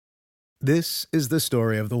This is the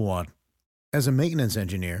story of the one. As a maintenance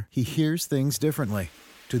engineer, he hears things differently.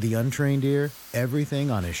 To the untrained ear,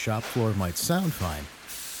 everything on his shop floor might sound fine,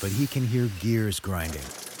 but he can hear gears grinding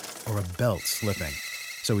or a belt slipping.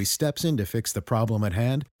 So he steps in to fix the problem at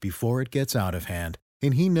hand before it gets out of hand.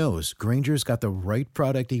 And he knows Granger's got the right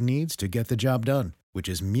product he needs to get the job done, which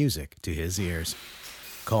is music to his ears.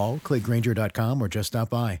 Call, click Grainger.com, or just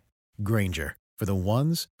stop by. Grainger, for the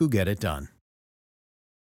ones who get it done.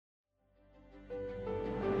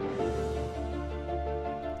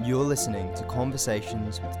 You're listening to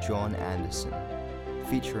Conversations with John Anderson,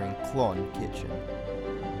 featuring Klon Kitchen.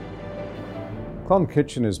 Klon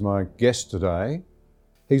Kitchen is my guest today.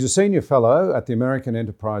 He's a senior fellow at the American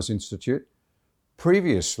Enterprise Institute.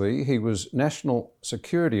 Previously, he was National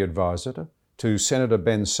Security Advisor to Senator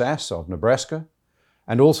Ben Sasse of Nebraska,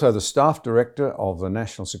 and also the staff director of the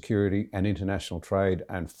National Security and International Trade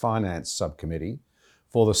and Finance Subcommittee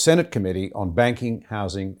for the Senate Committee on Banking,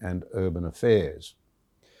 Housing and Urban Affairs.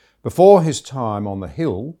 Before his time on the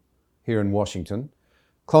Hill here in Washington,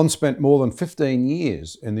 Klon spent more than 15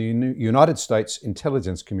 years in the United States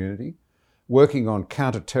intelligence community, working on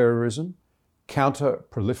counter-terrorism,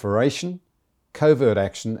 counter-proliferation, covert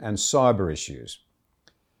action and cyber issues.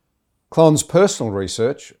 Klon's personal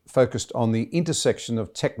research focused on the intersection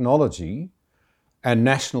of technology and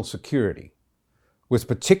national security, with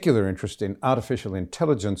particular interest in artificial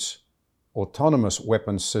intelligence, autonomous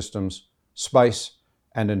weapons systems, space,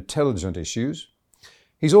 and intelligent issues.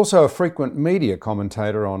 He's also a frequent media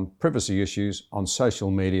commentator on privacy issues on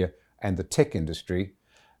social media and the tech industry,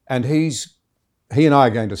 and he and I are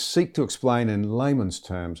going to seek to explain in layman's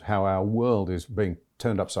terms how our world is being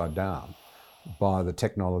turned upside down by the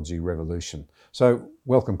technology revolution. So,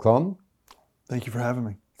 welcome, Klon. Thank you for having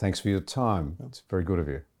me. Thanks for your time. It's very good of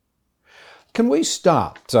you. Can we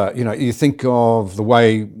start? You think of the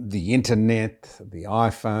way the internet, the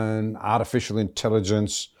iPhone, artificial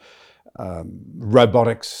intelligence,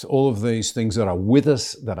 robotics, all of these things that are with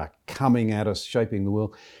us, that are coming at us, shaping the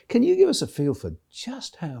world. Can you give us a feel for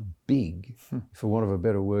just how big, for want of a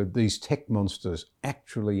better word, these tech monsters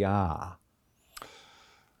actually are?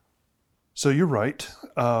 So you're right.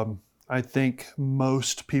 I think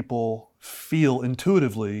most people feel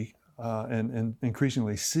intuitively and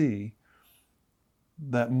increasingly see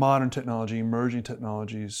that modern technology, emerging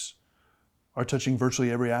technologies, are touching virtually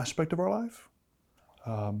every aspect of our life.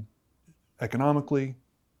 Economically,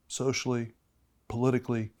 socially,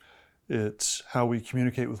 politically. It's how we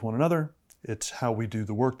communicate with one another. It's how we do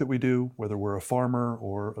the work that we do, whether we're a farmer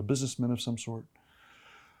or a businessman of some sort.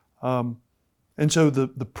 And so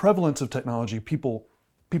the prevalence of technology, people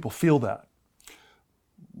feel that.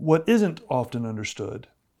 What isn't often understood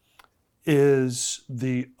is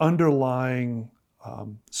the underlying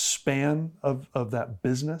span of that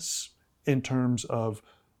business in terms of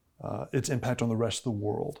its impact on the rest of the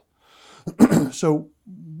world. So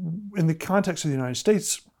in the context of the United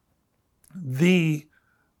States, the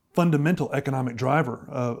fundamental economic driver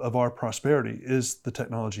of our prosperity is the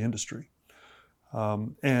technology industry.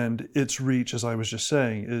 And its reach, as I was just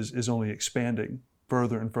saying, is only expanding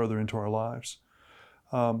further and further into our lives.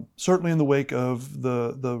 Certainly in the wake of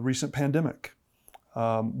the recent pandemic,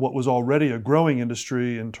 what was already a growing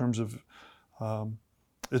industry in terms of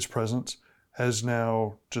its presence has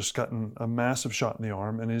now just gotten a massive shot in the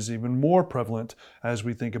arm and is even more prevalent as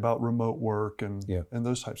we think about remote work and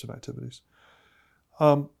those types of activities.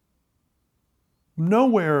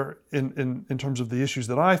 Nowhere in terms of the issues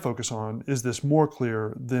that I focus on is this more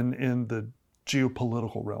clear than in the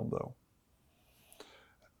geopolitical realm, though.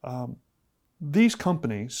 These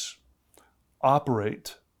companies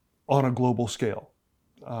operate on a global scale,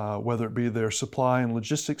 whether it be their supply and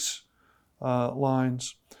logistics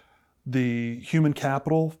lines, the human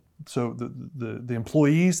capital, so the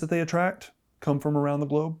employees that they attract come from around the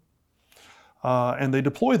globe, and they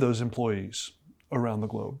deploy those employees around the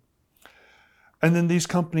globe. And then these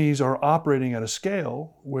companies are operating at a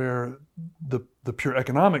scale where the pure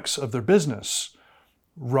economics of their business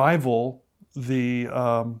rival the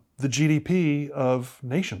GDP of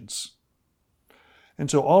nations. And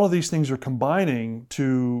so all of these things are combining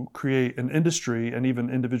to create an industry and even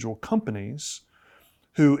individual companies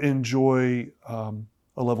who enjoy a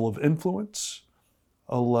level of influence,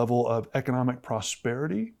 a level of economic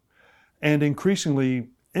prosperity, and increasingly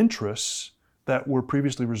interests that were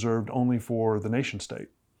previously reserved only for the nation state.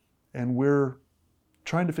 And we're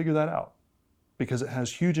trying to figure that out because it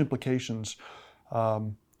has huge implications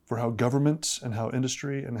for how governments and how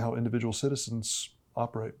industry and how individual citizens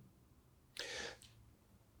operate.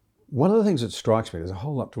 One of the things that strikes me, there's a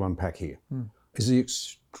whole lot to unpack here, is the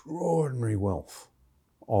extraordinary wealth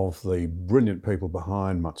of the brilliant people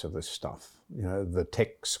behind much of this stuff, the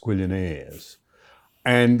tech squillionaires,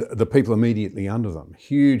 and the people immediately under them,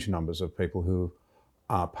 huge numbers of people who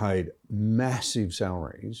are paid massive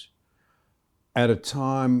salaries at a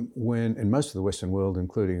time when, in most of the Western world,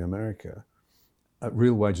 including America,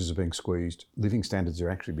 real wages are being squeezed, living standards are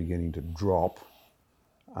actually beginning to drop.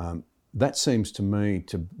 That seems to me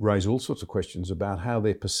to raise all sorts of questions about how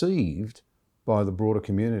they're perceived by the broader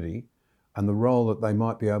community and the role that they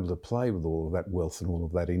might be able to play with all of that wealth and all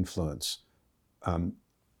of that influence.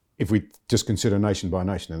 If we just consider nation by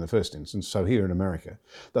nation in the first instance, so here in America,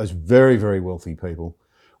 those very, very wealthy people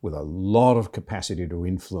with a lot of capacity to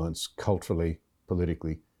influence culturally,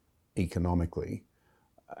 politically, economically,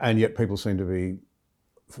 and yet people seem to be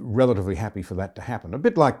relatively happy for that to happen. A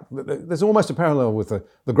bit like, there's almost a parallel with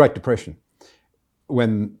the Great Depression,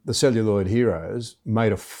 when the celluloid heroes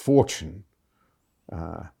made a fortune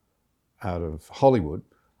out of Hollywood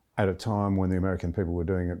at a time when the American people were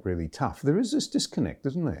doing it really tough. There is this disconnect,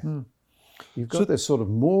 isn't there? You've got this sort of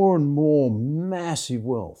more and more massive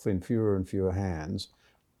wealth in fewer and fewer hands,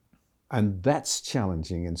 and that's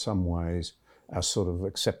challenging in some ways our sort of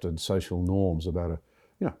accepted social norms about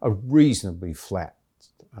a reasonably flat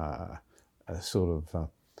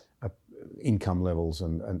income levels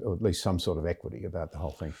and or at least some sort of equity about the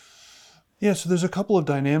whole thing. Yeah, so there's a couple of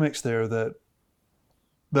dynamics there that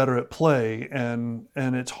are at play, and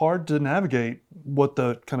it's hard to navigate what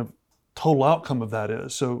the kind of total outcome of that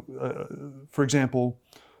is. So, for example,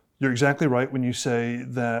 you're exactly right when you say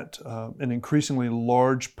that an increasingly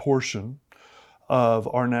large portion of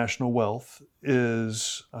our national wealth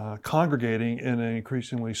is congregating in an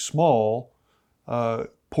increasingly small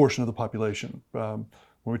portion of the population. When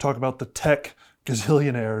we talk about the tech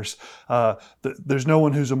gazillionaires, there's no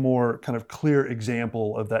one who's a more kind of clear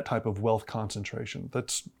example of that type of wealth concentration.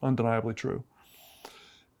 That's undeniably true.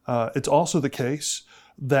 It's also the case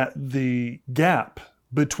that the gap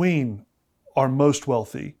between our most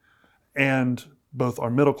wealthy and both our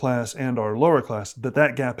middle class and our lower class,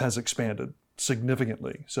 that gap has expanded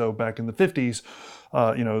significantly. So back in the 50s,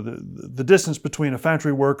 the distance between a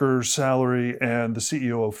factory worker's salary and the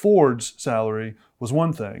CEO of Ford's salary was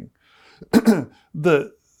one thing.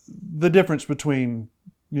 The difference between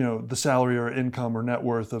the salary or income or net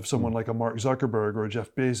worth of someone like a Mark Zuckerberg or a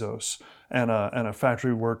Jeff Bezos and a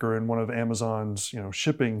factory worker in one of Amazon's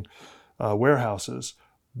shipping warehouses,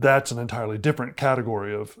 that's an entirely different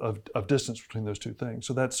category of distance between those two things.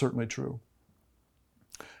 So that's certainly true.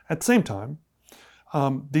 At the same time,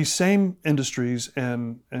 these same industries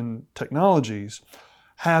and technologies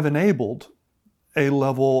have enabled a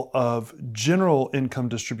level of general income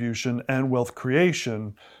distribution and wealth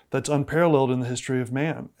creation that's unparalleled in the history of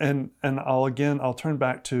man. And I'll turn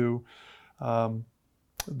back to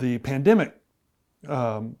the pandemic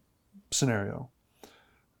scenario.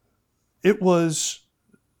 It was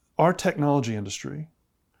our technology industry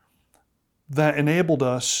that enabled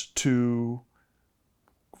us to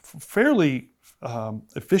fairly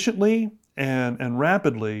efficiently and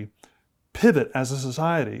rapidly pivot as a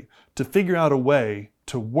society to figure out a way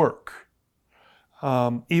to work,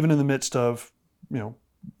 even in the midst of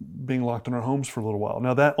being locked in our homes for a little while.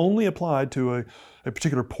 Now that only applied to a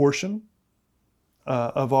particular portion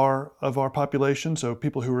of our population. So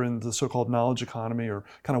people who are in the so-called knowledge economy or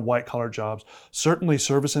kind of white collar jobs. Certainly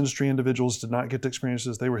service industry individuals did not get to experience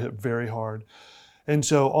this. They were hit very hard. And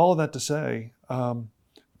so all of that to say,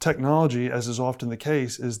 technology, as is often the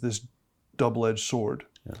case, is this double-edged sword.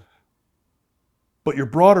 Yeah. But your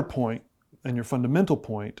broader point and your fundamental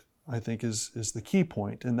point, I think, is the key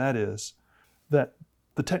point, and that is that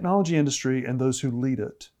the technology industry and those who lead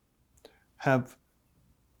it have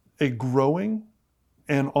a growing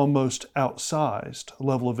and almost outsized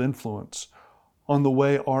level of influence on the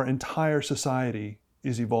way our entire society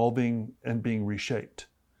is evolving and being reshaped.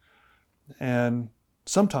 And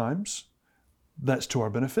sometimes that's to our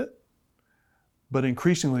benefit, but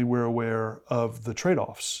increasingly we're aware of the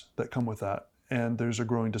trade-offs that come with that, and there's a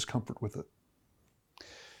growing discomfort with it.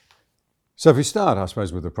 So if we start, I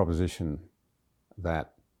suppose, with the proposition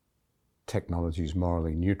that technology is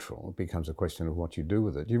morally neutral, it becomes a question of what you do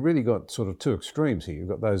with it. You've really got sort of two extremes here. You've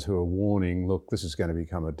got those who are warning, look, this is going to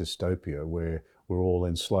become a dystopia where we're all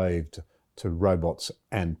enslaved to robots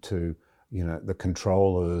and to, the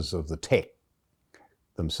controllers of the tech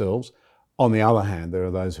themselves. On the other hand, there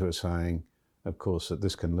are those who are saying, of course, that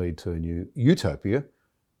this can lead to a new utopia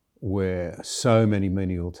where so many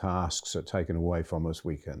menial tasks are taken away from us.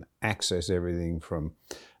 We can access everything from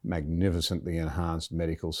magnificently enhanced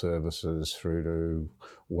medical services through to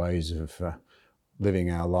ways of living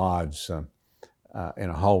our lives in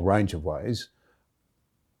a whole range of ways.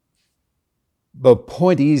 The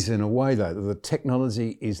point is, in a way, though, that the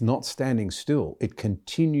technology is not standing still. It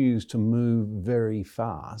continues to move very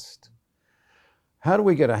fast. How do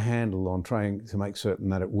we get a handle on trying to make certain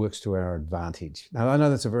that it works to our advantage? Now, I know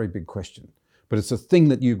that's a very big question, but it's a thing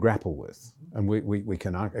that you grapple with, and we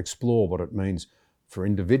can explore what it means for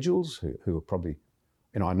individuals who are probably,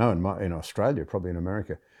 I know in Australia, probably in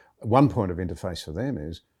America, one point of interface for them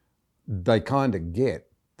is they kind of get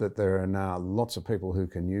that there are now lots of people who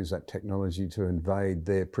can use that technology to invade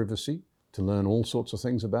their privacy, to learn all sorts of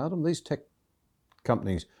things about them. These tech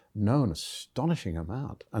companies know an astonishing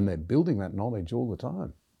amount, and they're building that knowledge all the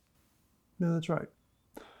time. Yeah, that's right.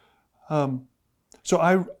 So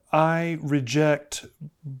I reject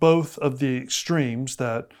both of the extremes,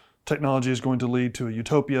 that technology is going to lead to a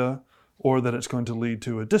utopia or that it's going to lead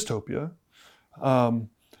to a dystopia.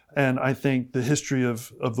 And I think the history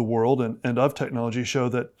of the world and of technology show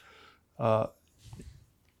that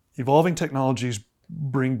evolving technologies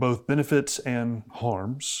bring both benefits and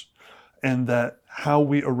harms, and that how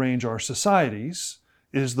we arrange our societies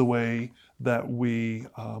is the way that we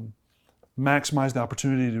maximize the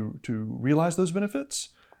opportunity to realize those benefits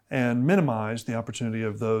and minimize the opportunity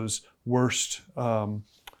of those worst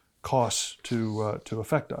costs to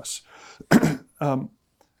affect us.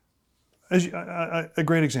 A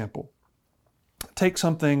great example. Take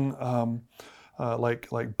something like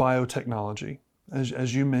biotechnology.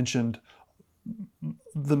 As you mentioned,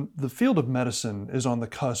 the field of medicine is on the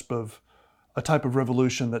cusp of a type of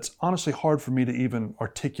revolution that's honestly hard for me to even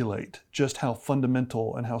articulate just how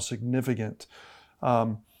fundamental and how significant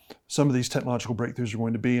some of these technological breakthroughs are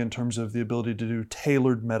going to be in terms of the ability to do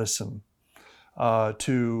tailored medicine,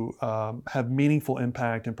 to have meaningful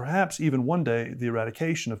impact, and perhaps even one day the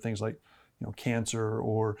eradication of things like cancer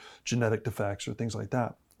or genetic defects or things like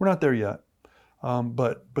that. We're not there yet,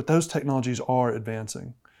 but those technologies are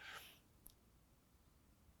advancing.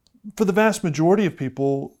 For the vast majority of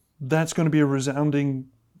people, that's going to be a resounding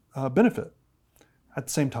benefit. At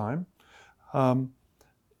the same time,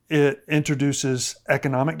 it introduces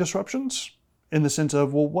economic disruptions in the sense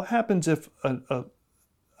of, well, what happens if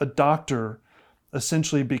a doctor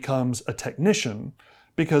essentially becomes a technician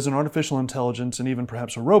because an artificial intelligence and even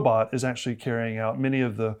perhaps a robot is actually carrying out many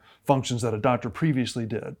of the functions that a doctor previously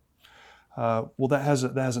did? Well, that has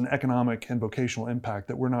an economic and vocational impact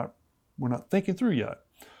that we're not thinking through yet.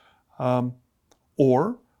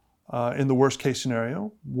 Or in the worst case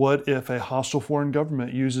scenario, what if a hostile foreign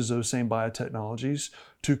government uses those same biotechnologies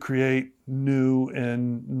to create new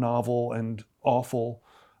and novel and awful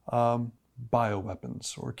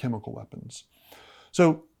bioweapons or chemical weapons?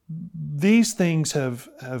 So these things have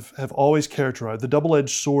always characterized, the double-edged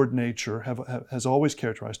sword nature has always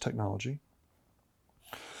characterized technology.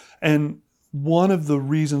 And one of the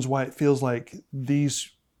reasons why it feels like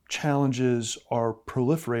these challenges are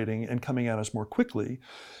proliferating and coming at us more quickly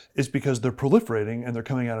is because they're proliferating and they're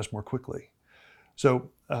coming at us more quickly.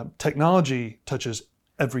 So technology touches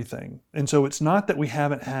everything. And so it's not that we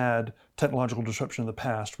haven't had technological disruption in the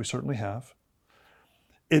past, we certainly have.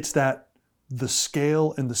 It's that the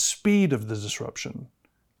scale and the speed of the disruption,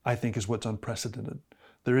 I think, is what's unprecedented.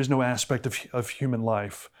 There is no aspect of human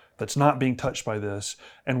life that's not being touched by this,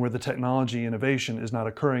 and where the technology innovation is not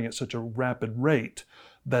occurring at such a rapid rate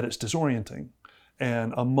that it's disorienting.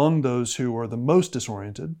 And among those who are the most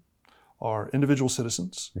disoriented are individual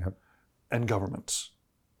citizens and governments.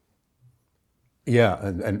 Yeah,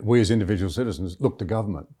 and we as individual citizens look to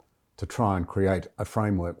government to try and create a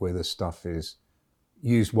framework where this stuff is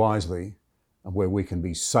used wisely and where we can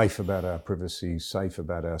be safe about our privacy, safe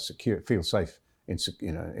about our security, feel safe in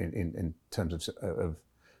terms of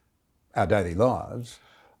our daily lives.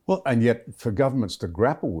 Well, and yet for governments to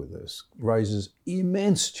grapple with this raises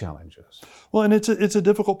immense challenges. Well, and it's a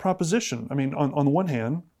difficult proposition. I mean, on the one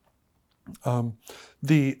hand,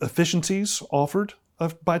 the efficiencies offered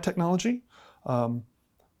by technology.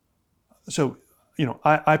 So,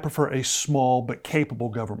 I prefer a small but capable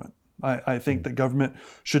government. I think that government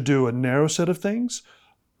should do a narrow set of things,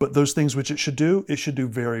 but those things which it should do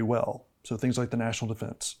very well. So things like the national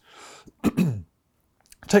defense.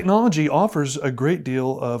 Technology offers a great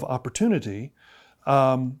deal of opportunity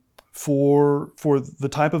for the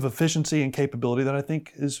type of efficiency and capability that I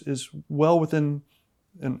think is well within,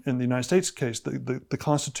 in the United States case, the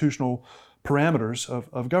constitutional parameters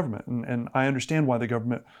of government. And I understand why the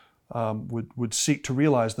government would seek to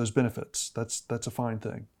realize those benefits. That's a fine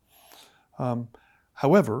thing.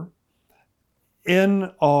 However,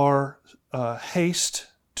 in our haste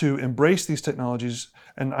to embrace these technologies,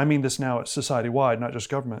 and I mean this now at society-wide, not just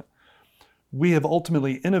government, we have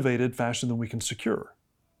ultimately innovated faster than we can secure.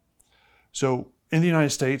 So in the United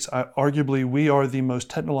States, arguably, we are the most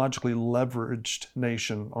technologically leveraged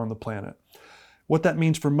nation on the planet. What that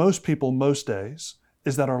means for most people most days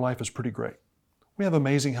is that our life is pretty great. We have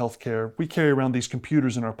amazing health care. We carry around these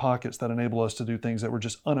computers in our pockets that enable us to do things that were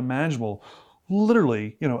just unimaginable,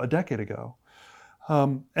 literally, a decade ago.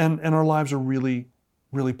 And our lives are really,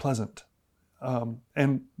 really pleasant.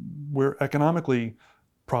 And we're economically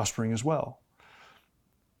prospering as well.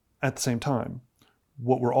 At the same time,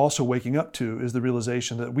 what we're also waking up to is the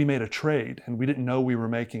realization that we made a trade and we didn't know we were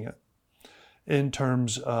making it in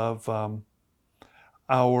terms of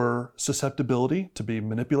our susceptibility to be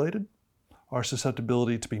manipulated, our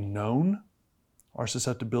susceptibility to be known, our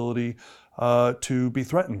susceptibility to be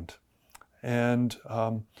threatened. And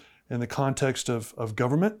in the context of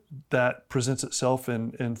government, that presents itself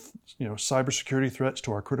in cybersecurity threats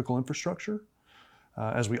to our critical infrastructure.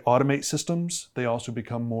 As we automate systems, they also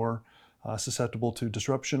become more susceptible to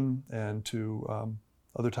disruption and to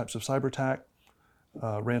other types of cyber attack,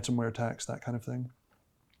 ransomware attacks, that kind of thing.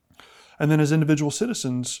 And then as individual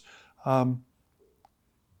citizens, that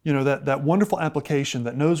wonderful application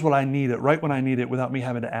that knows what I need it right when I need it without me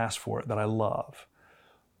having to ask for it, that I love.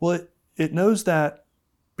 Well, it knows that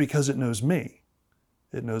because it knows me.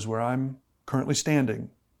 It knows where I'm currently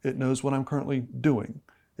standing. It knows what I'm currently doing.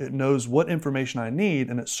 It knows what information I need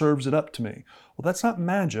and it serves it up to me. Well, that's not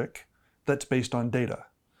magic. That's based on data.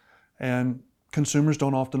 And consumers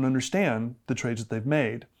don't often understand the trades that they've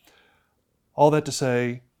made. All that to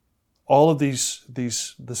say, all of this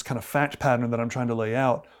kind of fact pattern that I'm trying to lay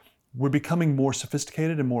out, we're becoming more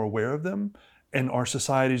sophisticated and more aware of them, and our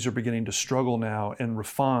societies are beginning to struggle now and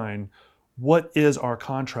refine what is our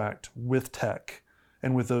contract with tech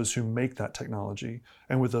and with those who make that technology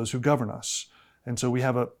and with those who govern us. And so we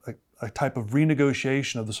have a type of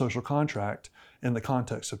renegotiation of the social contract in the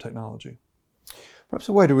context of technology. Perhaps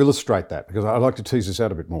a way to illustrate that, because I'd like to tease this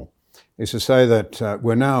out a bit more, is to say that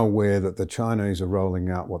we're now aware that the Chinese are rolling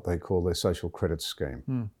out what they call their social credit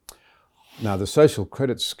scheme. Now, the social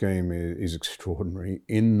credit scheme is extraordinary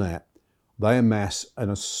in that they amass an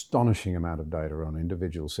astonishing amount of data on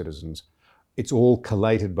individual citizens. It's all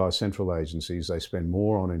collated by central agencies. They spend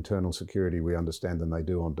more on internal security, we understand, than they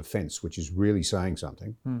do on defence, which is really saying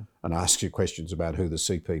something, and asks you questions about who the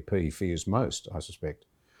CPP fears most, I suspect.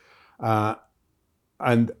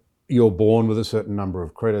 And you're born with a certain number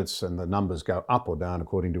of credits, and the numbers go up or down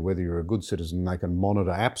according to whether you're a good citizen. They can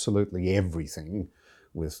monitor absolutely everything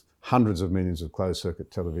with hundreds of millions of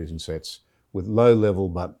closed-circuit television sets, with low-level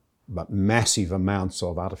but massive amounts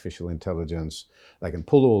of artificial intelligence. They can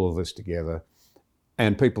pull all of this together,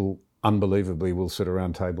 and people unbelievably will sit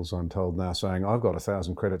around tables, I'm told now, saying, I've got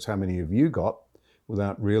 1,000 credits, how many have you got?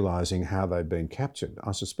 Without realising how they've been captured.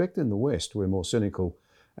 I suspect in the West we're more cynical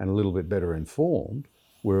and a little bit better informed.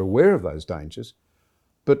 We're aware of those dangers.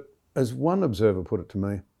 But as one observer put it to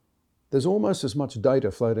me, there's almost as much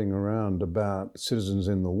data floating around about citizens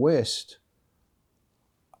in the West,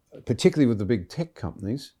 particularly with the big tech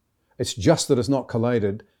companies. It's just that it's not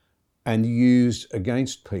collated and used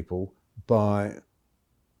against people by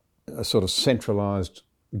a sort of centralised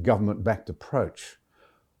government-backed approach.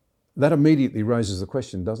 That immediately raises the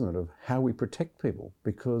question, doesn't it, of how we protect people?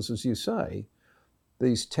 Because, as you say,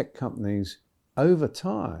 these tech companies over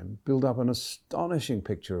time build up an astonishing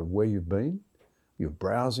picture of where you've been, your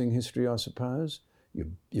browsing history, I suppose,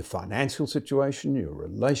 your financial situation, your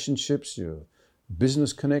relationships, your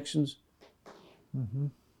business connections. Mm-hmm.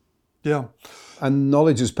 Yeah. And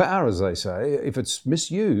knowledge is power, as they say. If it's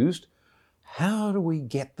misused, how do we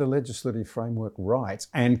get the legislative framework right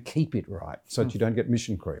and keep it right so that you don't get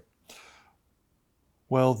mission creep?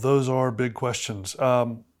 Well, those are big questions.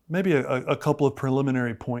 Maybe a couple of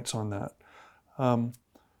preliminary points on that.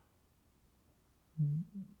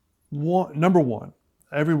 Number one,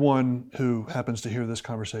 everyone who happens to hear this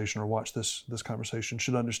conversation or watch this conversation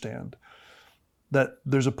should understand that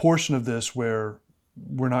there's a portion of this where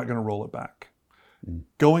we're not going to roll it back.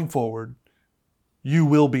 Going forward, you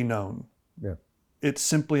will be known. Yeah. It's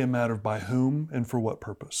simply a matter of by whom and for what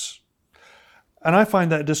purpose. And I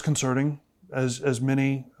find that disconcerting, as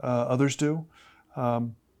many others do.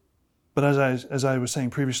 But as I was saying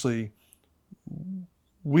previously,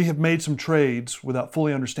 we have made some trades without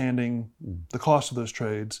fully understanding the cost of those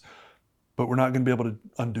trades, but we're not going to be able to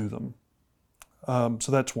undo them.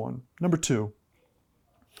 So that's one. Number two,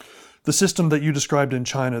 the system that you described in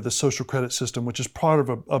China, the social credit system, which is part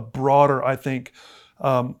of a broader, I think,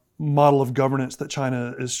 model of governance that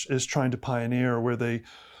China is trying to pioneer, where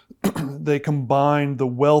they combine the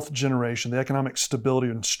wealth generation, the economic stability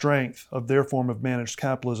and strength of their form of managed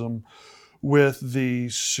capitalism with the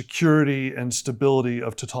security and stability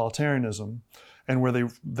of totalitarianism. and where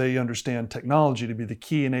they understand technology to be the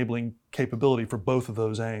key enabling capability for both of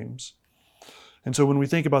those aims. And so when we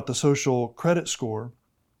think about the social credit score,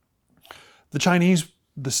 the Chinese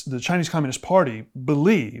Communist Party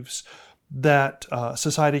believes that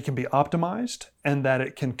society can be optimized and that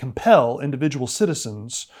it can compel individual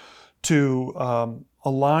citizens to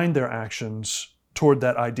align their actions toward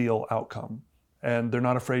that ideal outcome. And they're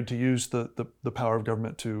not afraid to use the power of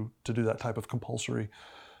government to do that type of compulsory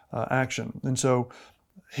action. And so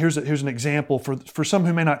here's an example for some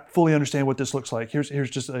who may not fully understand what this looks like. Here's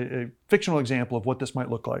just a fictional example of what this might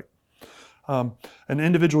look like. An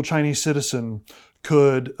individual Chinese citizen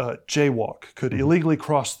could jaywalk, could illegally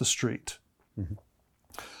cross the street.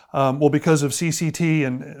 Well, because of CCTV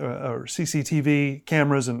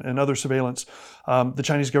cameras and other surveillance, the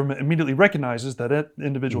Chinese government immediately recognizes that that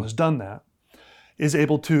individual has done that, is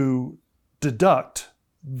able to deduct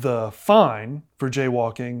the fine for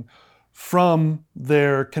jaywalking from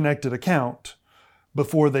their connected account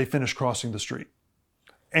before they finish crossing the street.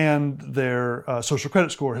 And their social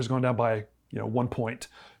credit score has gone down by 1 point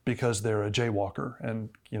because they're a jaywalker, and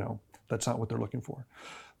that's not what they're looking for.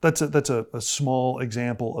 That's a small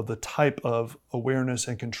example of the type of awareness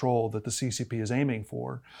and control that the CCP is aiming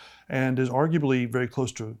for, and is arguably very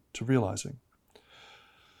close to realizing.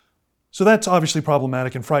 So that's obviously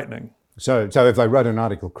problematic and frightening. So if they wrote an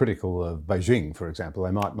article critical of Beijing, for example,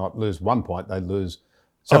 they might not lose 1 point, they'd lose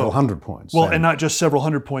several hundred points. Well, and not just several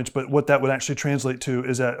hundred points, but what that would actually translate to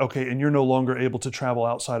is that, okay, and you're no longer able to travel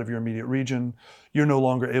outside of your immediate region. You're no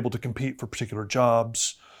longer able to compete for particular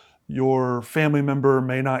jobs. Your family member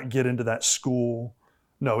may not get into that school.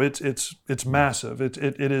 No, it's massive. It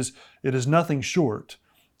is nothing short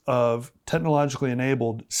of technologically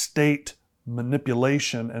enabled state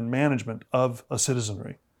manipulation and management of a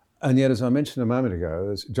citizenry. And yet, as I mentioned a moment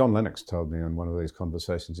ago, as John Lennox told me in one of these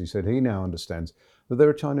conversations, he said he now understands that there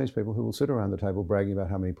are Chinese people who will sit around the table bragging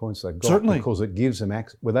about how many points they've got. Certainly. Because it gives them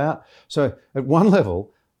access without. So at one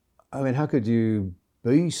level, I mean, how could you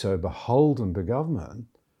be so beholden to government?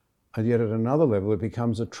 And yet at another level, it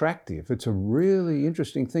becomes attractive. It's a really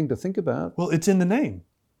interesting thing to think about. Well, it's in the name,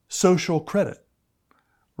 social credit,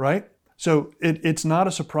 right? So it's not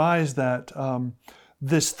a surprise that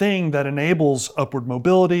this thing that enables upward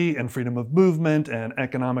mobility and freedom of movement and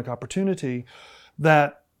economic opportunity,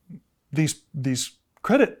 that these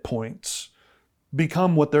credit points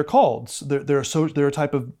become what they're called. So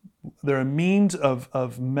they're a means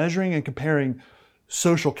of measuring and comparing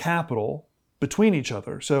social capital between each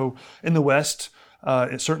other. So in the West,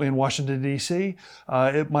 certainly in Washington D.C.,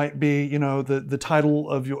 it might be the title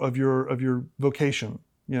of your vocation.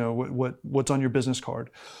 What's on your business card.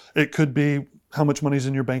 It could be how much money's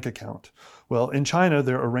in your bank account. Well, in China,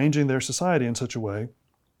 they're arranging their society in such a way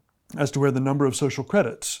as to where the number of social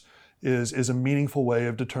credits is a meaningful way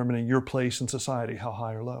of determining your place in society, how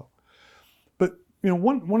high or low. But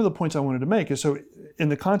one of the points I wanted to make is, so in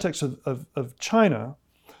the context of China,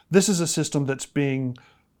 this is a system that's being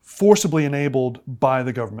forcibly enabled by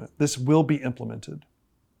the government. This will be implemented.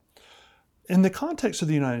 In the context of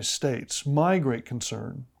the United States, my great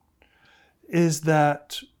concern is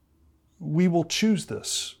that we will choose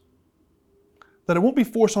this, that it won't be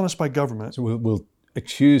forced on us by government. So we'll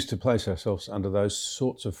choose to place ourselves under those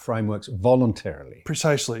sorts of frameworks voluntarily.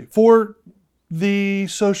 Precisely, for the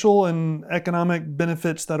social and economic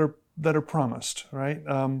benefits that are promised, right?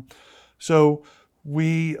 So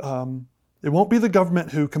it won't be the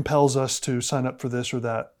government who compels us to sign up for this or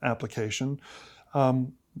that application.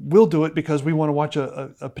 We'll do it because we want to watch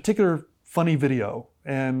a particular funny video,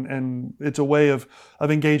 and it's a way of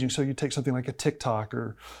engaging. So you take something like a TikTok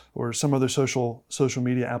or some other social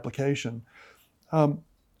media application.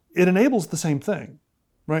 It enables the same thing,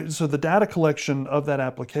 right? So the data collection of that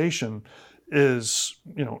application is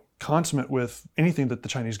consummate with anything that the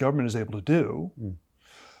Chinese government is able to do.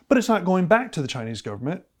 But it's not going back to the Chinese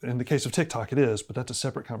government. In the case of TikTok, it is, but that's a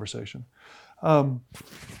separate conversation.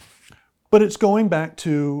 But it's going back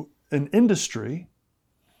to an industry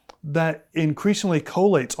that increasingly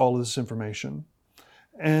collates all of this information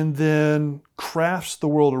and then crafts the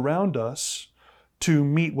world around us to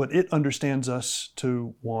meet what it understands us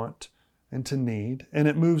to want and to need. And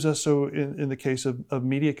it moves us, so in the case of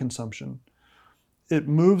media consumption, it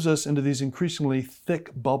moves us into these increasingly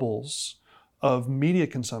thick bubbles of media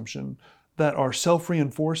consumption that are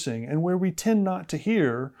self-reinforcing and where we tend not to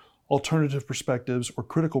hear alternative perspectives or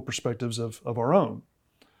critical perspectives of our own.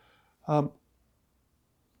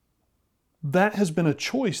 That has been a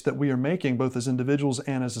choice that we are making both as individuals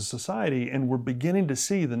and as a society, and we're beginning to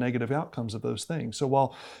see the negative outcomes of those things. So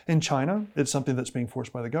while in China, it's something that's being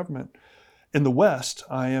forced by the government, In the West,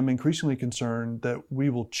 I am increasingly concerned that we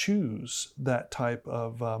will choose that type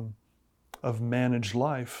of managed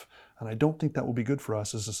life, and I don't think that will be good for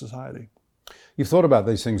us as a society. You've thought about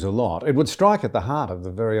these things a lot. It would strike at the heart of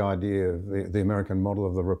the very idea of the American model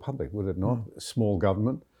of the republic, would it not? Small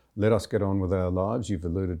government, let us get on with our lives. You've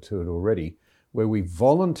alluded to it already, where we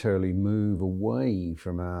voluntarily move away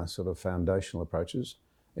from our sort of foundational approaches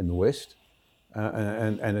in the West,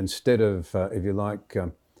 and instead of, if you like,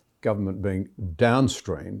 government being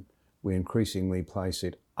downstream, we increasingly place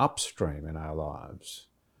it upstream in our lives.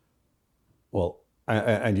 Well,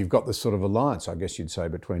 and you've got this sort of alliance, I guess you'd say,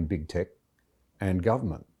 between big tech and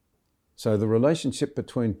government. So the relationship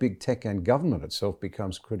between big tech and government itself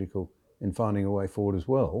becomes critical in finding a way forward as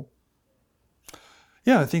well.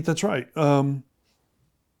 Yeah, I think that's right.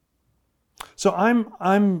 So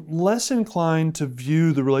I'm less inclined to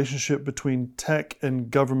view the relationship between tech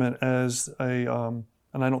and government as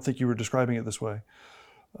and I don't think you were describing it this way.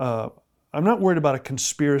 I'm not worried about a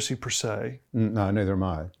conspiracy per se. No, neither am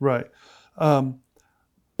I. Right.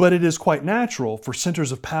 But it is quite natural for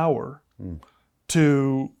centers of power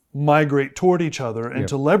to migrate toward each other and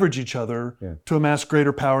to leverage each other to amass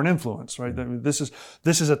greater power and influence, right? I mean, this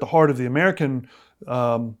is at the heart of the American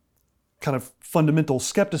kind of fundamental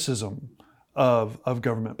skepticism of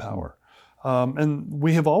government power. And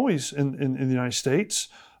we have always, in the United States,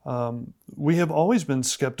 we have always been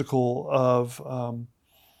skeptical of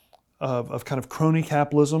kind of crony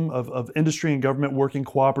capitalism, of industry and government working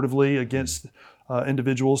cooperatively against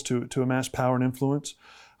individuals to amass power and influence.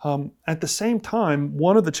 At the same time,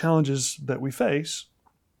 one of the challenges that we face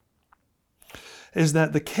is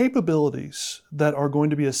that the capabilities that are going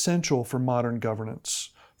to be essential for modern governance,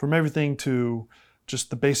 from everything to just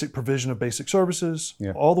the basic provision of basic services,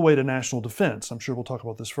 all the way to national defense, I'm sure we'll talk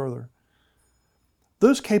about this further,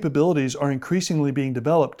 those capabilities are increasingly being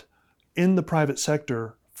developed in the private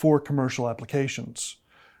sector for commercial applications.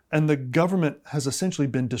 And the government has essentially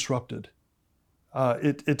been disrupted.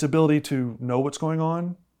 Its ability to know what's going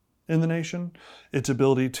on in the nation, its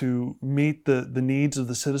ability to meet the needs of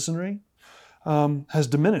the citizenry has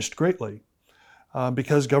diminished greatly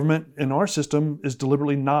because government in our system is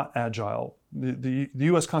deliberately not agile. The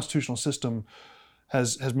U.S. constitutional system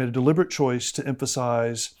has made a deliberate choice to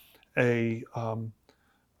emphasize a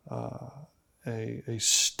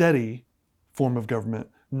steady form of government,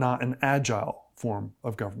 not an agile form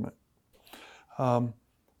of government.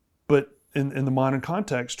 But in the modern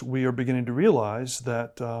context, we are beginning to realize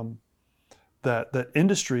that that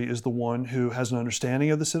industry is the one who has an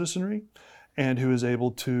understanding of the citizenry and who is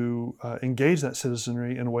able to engage that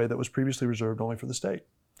citizenry in a way that was previously reserved only for the state.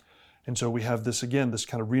 And so we have this, again, this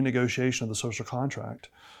kind of renegotiation of the social contract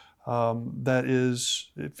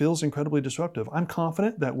it feels incredibly disruptive. I'm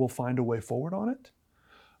confident that we'll find a way forward on it,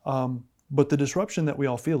 but the disruption that we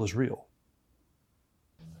all feel is real.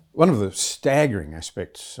 One of the staggering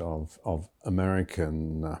aspects of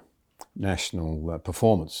American national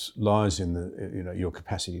performance lies in your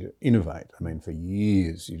capacity to innovate. I mean, for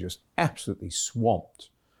years you just absolutely swamped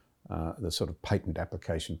the sort of patent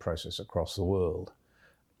application process across the world.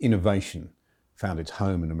 Innovation found its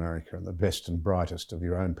home in America, and the best and brightest of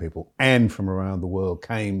your own people and from around the world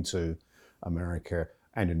came to America,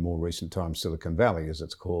 and in more recent times Silicon Valley, as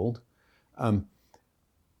it's called.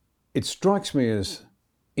 It strikes me as,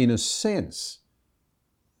 in a sense,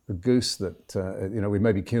 the goose that, we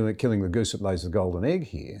may be killing the goose that lays the golden egg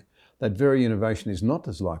here. That very innovation is not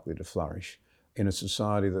as likely to flourish in a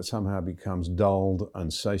society that somehow becomes dulled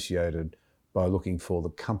and satiated by looking for the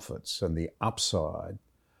comforts and the upside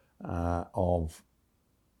of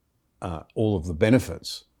all of the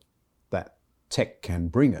benefits that tech can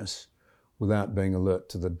bring us without being alert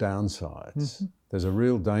to the downsides. Mm-hmm. There's a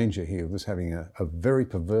real danger here of this having a very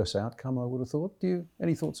perverse outcome, I would have thought.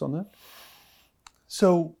 Any thoughts on that?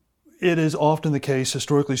 So it is often the case,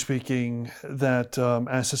 historically speaking, that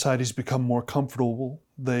as societies become more comfortable,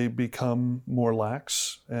 they become more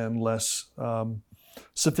lax and less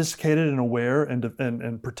sophisticated and aware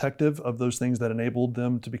and protective of those things that enabled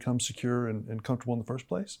them to become secure and comfortable in the first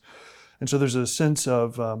place. And so there's a sense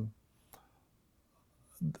of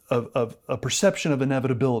a perception of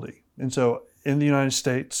inevitability. And so in the United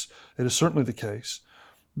States, it is certainly the case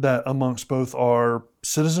that amongst both our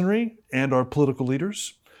citizenry and our political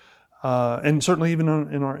leaders, and certainly even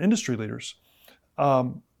in our industry leaders,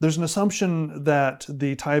 there's an assumption that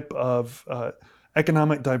the type of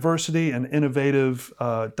economic diversity and innovative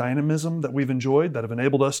dynamism that we've enjoyed, that have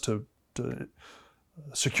enabled us to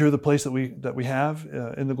secure the place that we have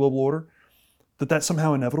in the global order, that's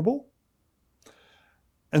somehow inevitable.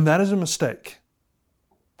 And that is a mistake.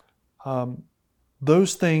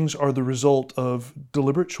 those things are the result of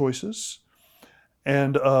deliberate choices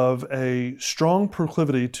and of a strong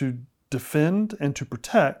proclivity to defend and to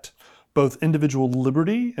protect both individual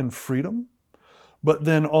liberty and freedom, but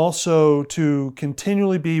then also to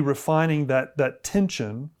continually be refining that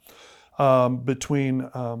tension between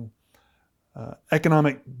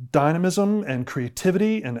economic dynamism and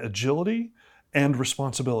creativity and agility and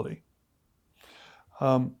responsibility.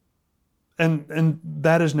 And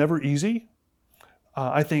that is never easy.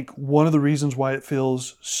 I think one of the reasons why it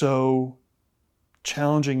feels so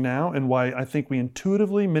challenging now, and why I think we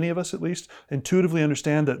intuitively, many of us at least, intuitively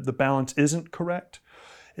understand that the balance isn't correct,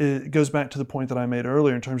 it goes back to the point that I made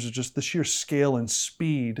earlier in terms of just the sheer scale and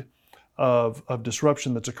speed of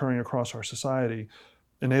disruption that's occurring across our society,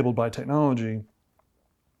 enabled by technology.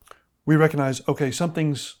 We recognize, okay,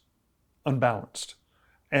 something's unbalanced.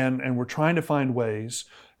 And we're trying to find ways,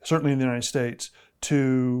 certainly in the United States,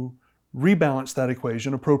 to rebalance that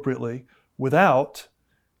equation appropriately without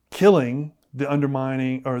killing the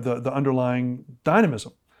undermining or the underlying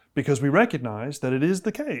dynamism, because we recognize that it is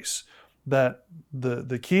the case that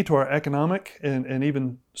the key to our economic and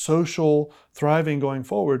even social thriving going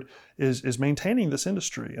forward is maintaining this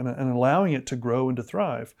industry and allowing it to grow and to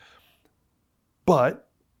thrive. But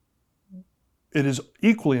it is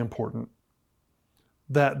equally important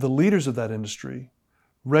that the leaders of that industry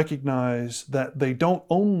recognize that they don't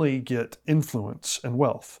only get influence and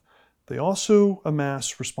wealth, they also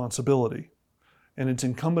amass responsibility. And it's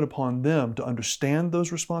incumbent upon them to understand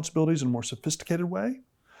those responsibilities in a more sophisticated way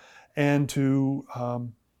and to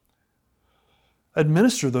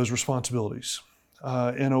administer those responsibilities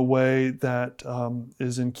in a way that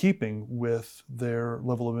is in keeping with their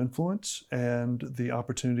level of influence and the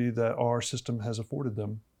opportunity that our system has afforded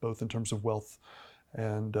them, both in terms of wealth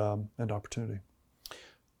and opportunity.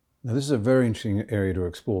 Now, this is a very interesting area to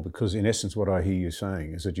explore, because in essence what I hear you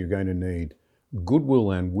saying is that you're going to need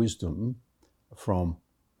goodwill and wisdom from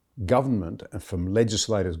government and from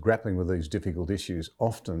legislators grappling with these difficult issues,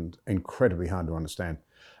 often incredibly hard to understand,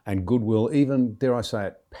 and goodwill, even, dare I say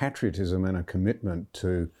it, patriotism and a commitment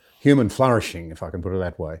to human flourishing, if I can put it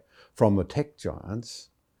that way, from the tech giants.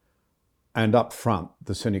 And up front,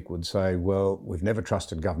 the cynic would say, well, we've never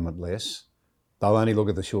trusted government less. They'll only look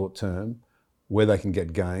at the short term, where they can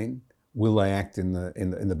get gain. Will they act in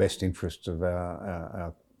the best interests of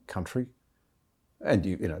our country? And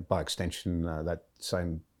you know, by extension, that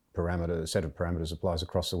same set of parameters applies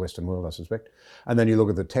across the Western world, I suspect. And then you look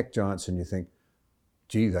at the tech giants and you think,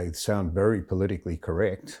 gee, they sound very politically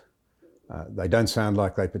correct. They don't sound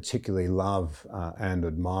like they particularly love and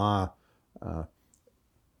admire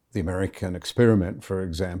the American experiment, for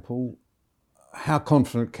example. How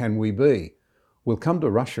confident can we be? We'll come to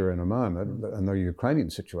Russia in a moment and the Ukrainian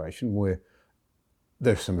situation, where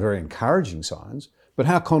there's some very encouraging signs, but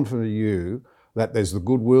how confident are you that there's the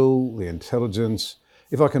goodwill, the intelligence,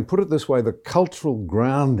 if I can put it this way, the cultural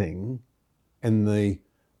grounding and the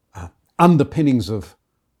underpinnings of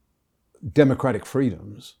democratic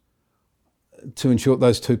freedoms to ensure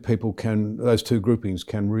those two groupings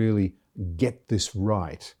can really get this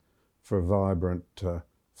right for a vibrant,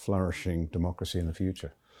 flourishing democracy in the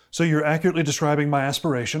future? So you're accurately describing my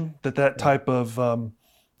aspiration that type of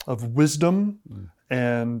wisdom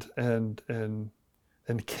and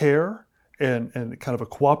care and kind of a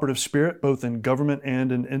cooperative spirit, both in government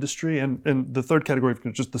and in industry, and the third category,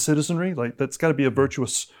 just the citizenry, like that's got to be a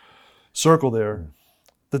virtuous circle there.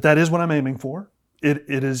 That is what I'm aiming for. It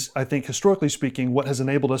is, I think, historically speaking, what has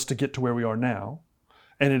enabled us to get to where we are now,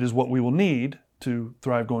 and it is what we will need to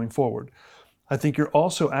thrive going forward. I think you're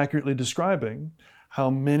also accurately describing how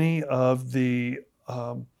many of the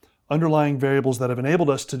underlying variables that have enabled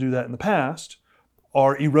us to do that in the past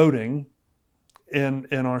are eroding in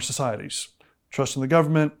our societies. Trust in the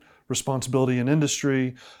government, responsibility in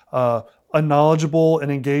industry, a knowledgeable and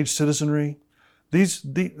engaged citizenry.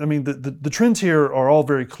 The trends here are all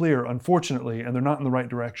very clear, unfortunately, and they're not in the right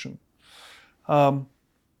direction. And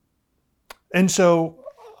so,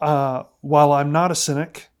 while I'm not a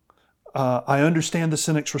cynic, I understand the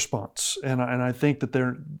cynic's response, and I think that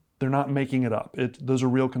they're not making it up. Those are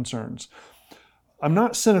real concerns. I'm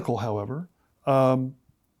not cynical, however,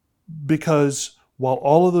 because while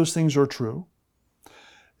all of those things are true,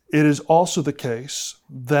 it is also the case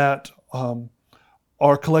that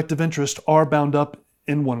our collective interests are bound up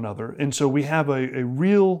in one another. And so we have a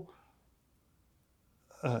real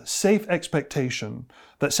safe expectation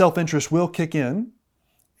that self-interest will kick in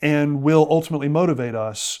and will ultimately motivate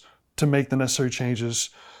us to make the necessary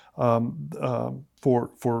changes for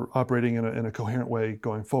operating in a coherent way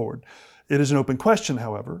going forward. It is an open question,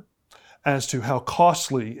 however, as to how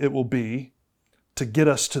costly it will be to get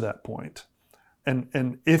us to that point,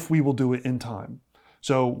 and if we will do it in time.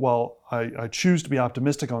 So while I choose to be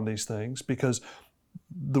optimistic on these things, because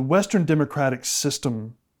the Western democratic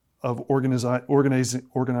system of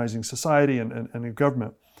organizing society and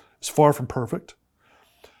government is far from perfect,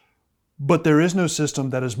 but there is no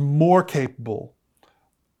system that is more capable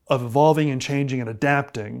of evolving and changing and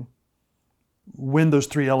adapting when those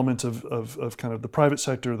three elements of kind of the private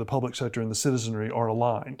sector, the public sector, and the citizenry are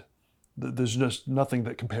aligned. There's just nothing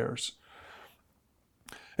that compares.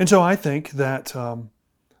 And so I think that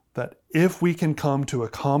that if we can come to a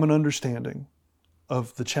common understanding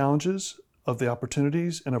of the challenges, of the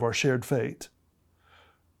opportunities, and of our shared fate,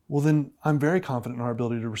 well, then I'm very confident in our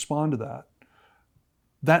ability to respond to that.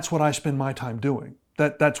 That's what I spend my time doing.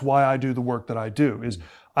 That's why I do the work that I do, is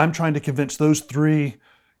I'm trying to convince those three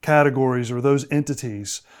categories or those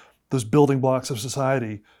entities, those building blocks of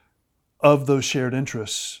society, of those shared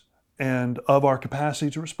interests and of our capacity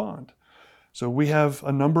to respond. So we have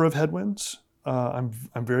a number of headwinds. I'm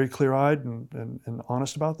very clear-eyed and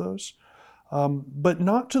honest about those, but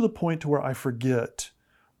not to the point to where I forget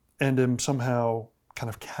and am somehow kind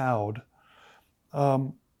of cowed,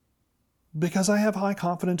 because I have high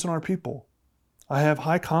confidence in our people. I have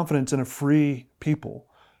high confidence in a free people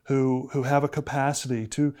who have a capacity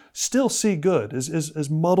to still see good, as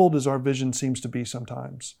muddled as our vision seems to be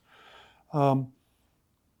sometimes.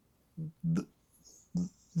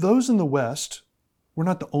 Those in the West, we're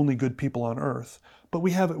not the only good people on earth, but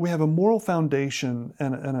we have a moral foundation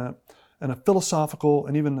and a philosophical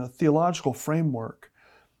and even a theological framework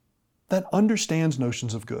that understands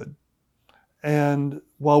notions of good. And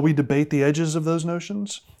while we debate the edges of those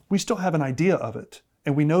notions, we still have an idea of it,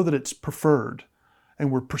 and we know that it's preferred,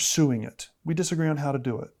 and we're pursuing it. We disagree on how to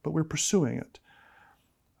do it, but we're pursuing it.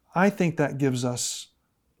 I think that gives us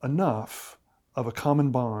enough of a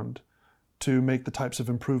common bond to make the types of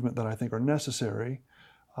improvement that I think are necessary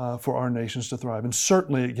for our nations to thrive. And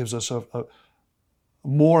certainly it gives us a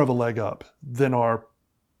more of a leg up than our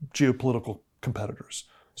geopolitical competitors.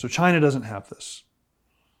 So China doesn't have this.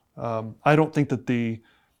 I don't think that the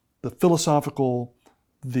philosophical,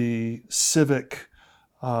 the civic,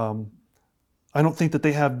 I don't think that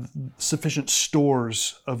they have sufficient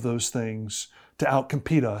stores of those things to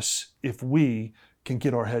outcompete us if we can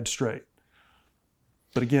get our head straight.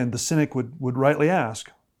 But again, the cynic would rightly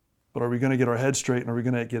ask, but are we going to get our head straight, and are we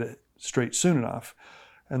going to get it straight soon enough?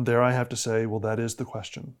 And there I have to say, well, that is the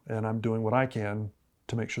question, and I'm doing what I can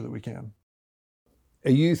to make sure that we can.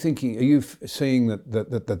 Are you seeing that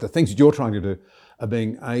the things that you're trying to do are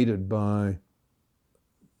being aided by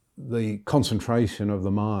the concentration of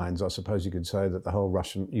the minds, I suppose you could say, that the whole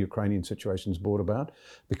Russian-Ukrainian situation's brought about,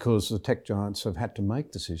 because the tech giants have had to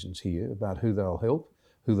make decisions here about who they'll help,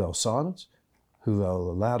 who they'll silence, who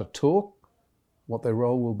they'll allow to talk, what their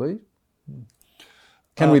role will be?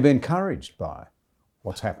 Can we be encouraged by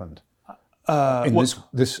what's happened in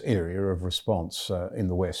this area of response in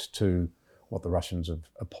the West to what the Russians have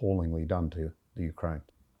appallingly done to the Ukraine?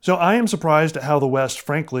 So I am surprised at how the West,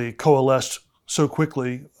 frankly, coalesced so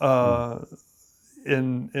quickly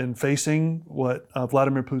in facing what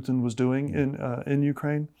Vladimir Putin was doing in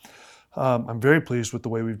Ukraine. I'm very pleased with the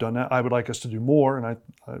way we've done that. I would like us to do more, and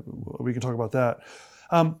we can talk about that.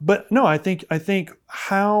 But no, I think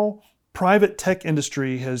how private tech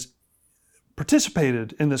industry has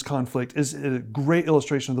participated in this conflict is a great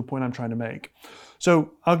illustration of the point I'm trying to make.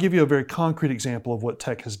 So I'll give you a very concrete example of what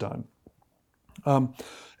tech has done.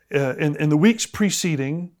 In the weeks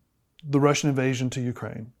preceding the Russian invasion to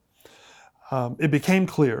Ukraine, it became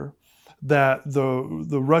clear that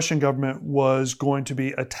the Russian government was going to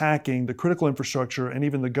be attacking the critical infrastructure and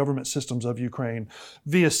even the government systems of Ukraine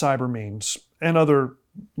via cyber means and other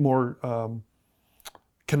more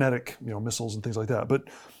kinetic, missiles and things like that. But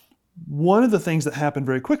one of the things that happened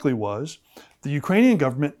very quickly was the Ukrainian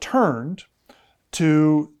government turned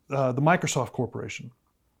to the Microsoft Corporation.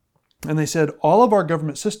 And they said, all of our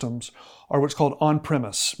government systems are what's called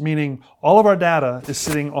on-premise, meaning all of our data is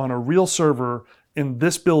sitting on a real server in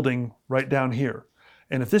this building right down here.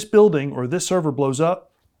 And if this building or this server blows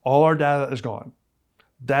up, all our data is gone.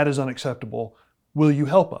 That is unacceptable. Will you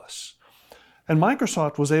help us? And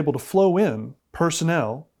Microsoft was able to flow in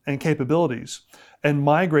personnel and capabilities and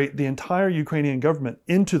migrate the entire Ukrainian government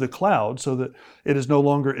into the cloud so that it is no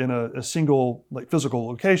longer in a single physical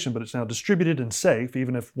location, but it's now distributed and safe,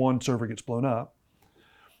 even if one server gets blown up.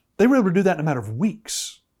 They were able to do that in a matter of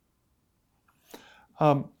weeks.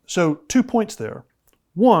 So 2 points there.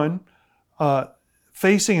 One,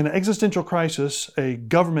 facing an existential crisis, a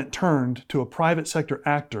government turned to a private sector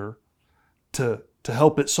actor to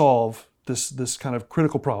help it solve this kind of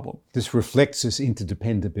critical problem. This reflects this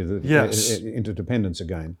interdependence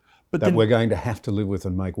again, but that we're going to have to live with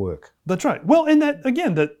and make work. That's right. Well, and that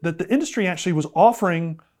the industry actually was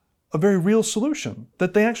offering a very real solution,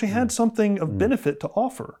 that they actually had something of benefit to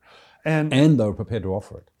offer. And they were prepared to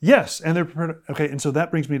offer it. Yes, and they're prepared. Okay, and so that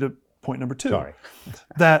brings me to point number 2. Sorry.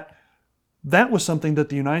 that was something that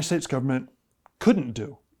the United States government couldn't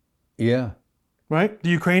do. Yeah. Right? The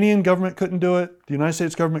Ukrainian government couldn't do it. The United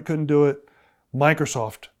States government couldn't do it.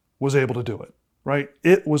 Microsoft was able to do it. Right?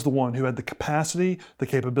 It was the one who had the capacity, the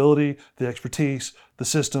capability, the expertise, the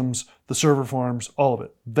systems, the server farms, all of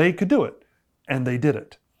it. They could do it, and they did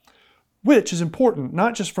it. Which is important,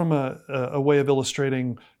 not just from a way of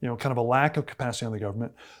illustrating, kind of a lack of capacity on the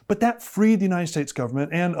government, but that freed the United States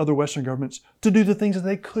government and other Western governments to do the things that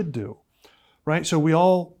they could do, right? So we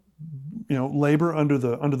all, labor under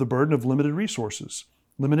the burden of limited resources,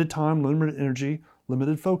 limited time, limited energy,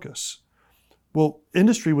 limited focus. Well,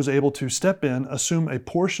 industry was able to step in, assume a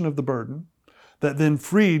portion of the burden, that then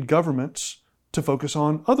freed governments to focus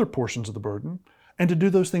on other portions of the burden and to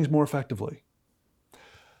do those things more effectively.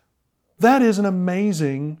 That is an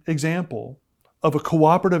amazing example of a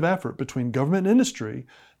cooperative effort between government and industry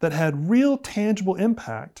that had real tangible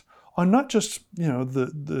impact on not just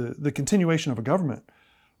the continuation of a government,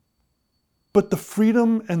 but the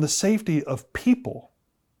freedom and the safety of people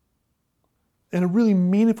in a really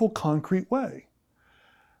meaningful, concrete way.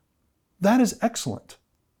 That is excellent.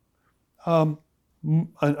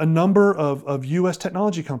 A number of U.S.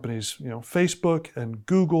 technology companies, Facebook and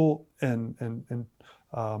Google and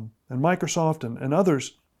Microsoft and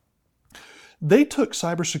others, they took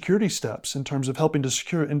cybersecurity steps in terms of helping to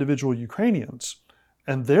secure individual Ukrainians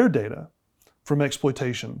and their data from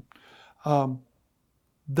exploitation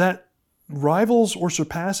that rivals or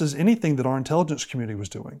surpasses anything that our intelligence community was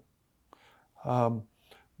doing.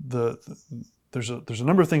 There's a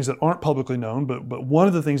number of things that aren't publicly known, but one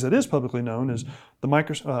of the things that is publicly known is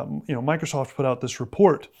Microsoft put out this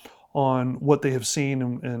report on what they have seen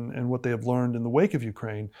and what they have learned in the wake of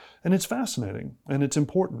Ukraine. And it's fascinating and it's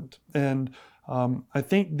important. And I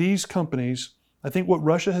think these companies, what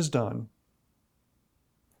Russia has done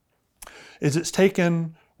is it's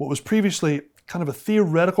taken what was previously kind of a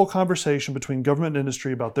theoretical conversation between government and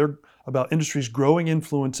industry about industry's growing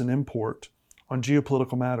influence and import on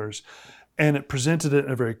geopolitical matters. And it presented it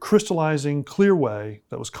in a very crystallizing, clear way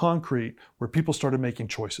that was concrete, where people started making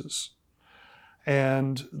choices.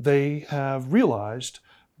 And they have realized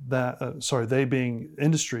that, they being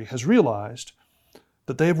industry, has realized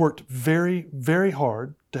that they have worked very, very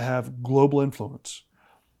hard to have global influence.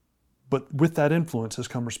 But with that influence has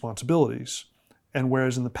come responsibilities. And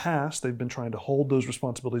whereas in the past, they've been trying to hold those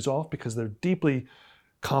responsibilities off because they're deeply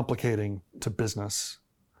complicating to business,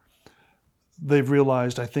 they've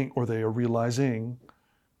realized, or they are realizing,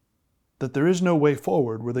 that there is no way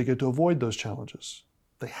forward where they get to avoid those challenges.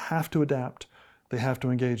 They have to adapt. They have to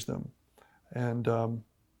engage them. And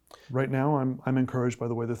right now, I'm encouraged by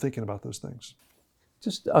the way they're thinking about those things.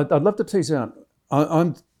 I'd love to tease out,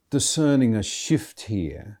 I'm discerning a shift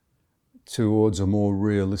here towards a more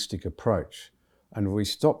realistic approach. And we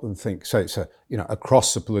stop and think, so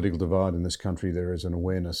across the political divide in this country, there is an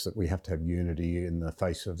awareness that we have to have unity in the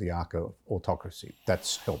face of the arc of autocracy.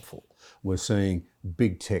 That's helpful. We're seeing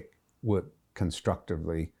big tech work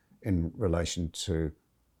constructively in relation to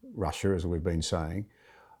Russia, as we've been saying.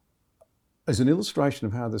 As an illustration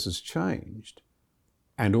of how this has changed,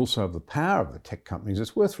 and also of the power of the tech companies,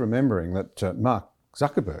 it's worth remembering that Mark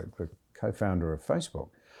Zuckerberg, the co-founder of Facebook,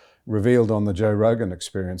 revealed on the Joe Rogan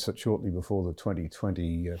Experience that shortly before the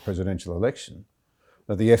 2020 presidential election,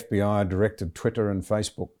 that the FBI directed Twitter and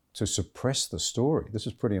Facebook to suppress the story. This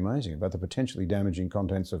is pretty amazing, about the potentially damaging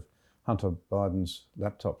contents of Hunter Biden's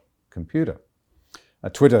laptop computer.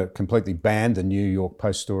 Twitter completely banned the New York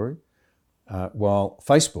Post story, while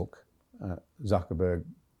Facebook, Zuckerberg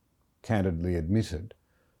candidly admitted,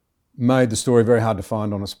 made the story very hard to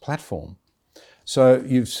find on its platform. So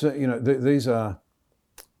these are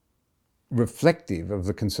reflective of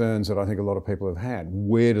the concerns that I think a lot of people have had.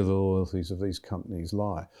 Where do the loyalties of these companies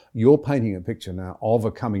lie? You're painting a picture now of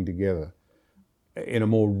a coming together in a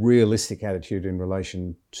more realistic attitude in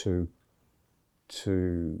relation to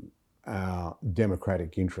our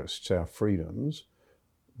democratic interests, our freedoms.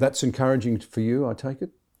 That's encouraging for you, I take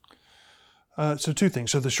it? So 2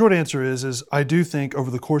 things. So the short answer is I do think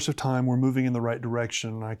over the course of time we're moving in the right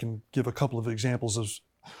direction. I can give a couple of examples of.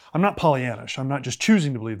 I'm not Pollyannish. I'm not just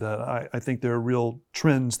choosing to believe that. I think there are real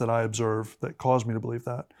trends that I observe that cause me to believe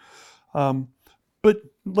that. But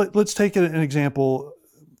let's take an example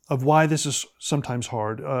of why this is sometimes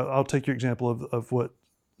hard. I'll take your example of what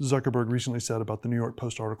Zuckerberg recently said about the New York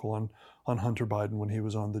Post article on Hunter Biden when he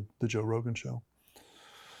was on the Joe Rogan show.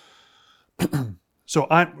 So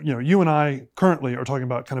you and I currently are talking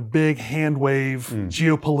about kind of big hand wave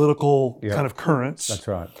geopolitical kind of currents. That's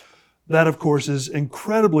right. That, of course, is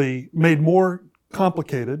incredibly made more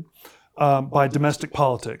complicated by domestic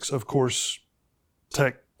politics. Of course,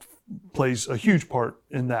 tech plays a huge part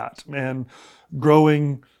in that, and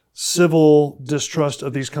growing civil distrust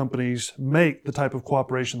of these companies make the type of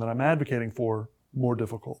cooperation that I'm advocating for more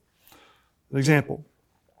difficult. An example.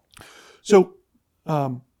 So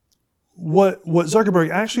what Zuckerberg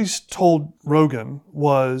actually told Rogan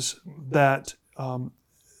was that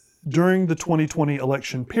during the 2020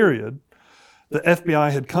 election period, the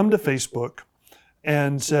FBI had come to Facebook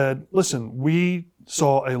and said, listen, we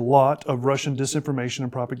saw a lot of Russian disinformation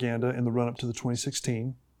and propaganda in the run-up to the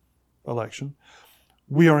 2016 election.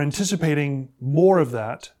 We are anticipating more of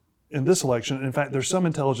that in this election. In fact, there's some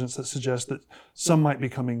intelligence that suggests that some might be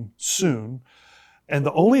coming soon. And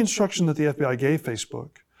the only instruction that the FBI gave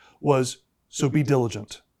Facebook was, so be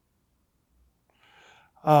diligent.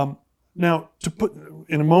 Now,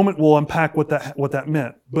 in a moment, we'll unpack what that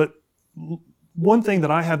meant. But one thing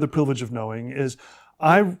that I have the privilege of knowing is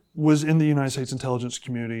I was in the United States intelligence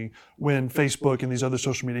community when Facebook and these other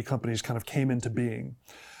social media companies kind of came into being.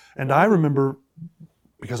 And I remember,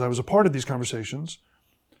 because I was a part of these conversations,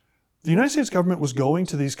 the United States government was going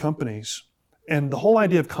to these companies, and the whole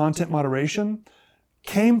idea of content moderation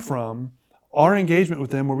came from our engagement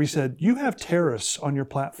with them, where we said, you have terrorists on your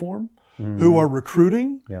platform who are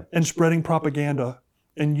recruiting and spreading propaganda,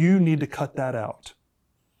 and you need to cut that out.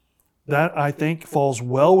 That, I think, falls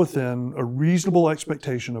well within a reasonable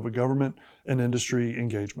expectation of a government and industry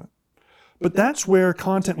engagement. But that's where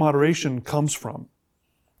content moderation comes from,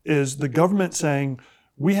 is the government saying,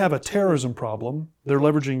 we have a terrorism problem, they're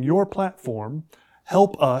leveraging your platform,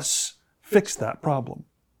 help us fix that problem.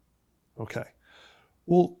 Okay.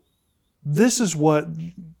 Well, this is what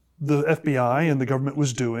the FBI and the government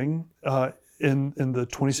was doing in the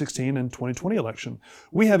 2016 and 2020 election.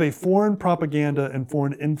 We have a foreign propaganda and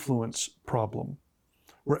foreign influence problem.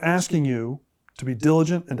 We're asking you to be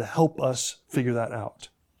diligent and to help us figure that out.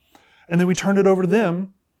 And then we turned it over to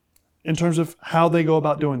them in terms of how they go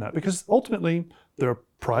about doing that. Because ultimately, they're a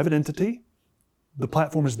private entity. The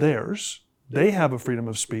platform is theirs. They have a freedom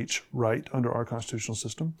of speech right under our constitutional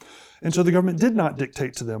system. And so the government did not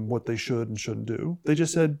dictate to them what they should and shouldn't do. They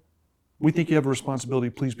just said, we think you have a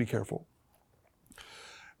responsibility, please be careful.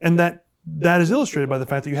 And that is illustrated by the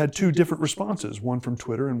fact that you had two different responses, one from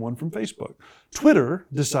Twitter and one from Facebook. Twitter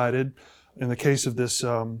decided, in the case of this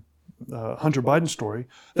Hunter Biden story,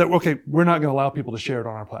 that, okay, we're not going to allow people to share it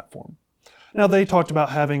on our platform. Now, they talked about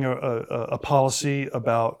having a policy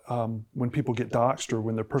about when people get doxxed or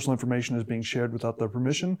when their personal information is being shared without their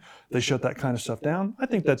permission, they shut that kind of stuff down. I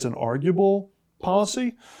think that's an arguable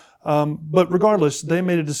policy. But regardless, they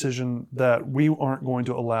made a decision that we aren't going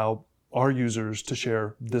to allow our users to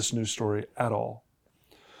share this news story at all.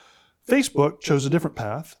 Facebook chose a different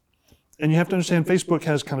path. And you have to understand Facebook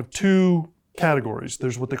has kind of two categories.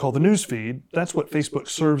 There's what they call the news feed. That's what Facebook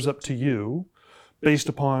serves up to you based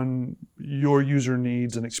upon your user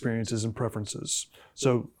needs and experiences and preferences.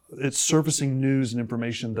 So it's surfacing news and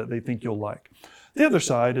information that they think you'll like. The other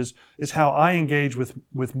side is how I engage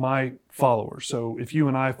with my followers. So if you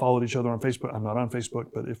and I followed each other on Facebook, I'm not on Facebook,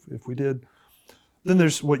 but if we did, then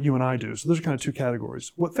there's what you and I do. So those are kind of two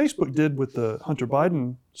categories. What Facebook did with the Hunter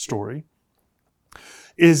Biden story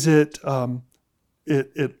is it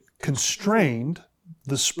constrained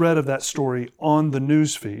the spread of that story on the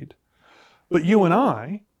news feed. But you and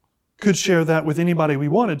I could share that with anybody we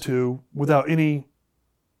wanted to without any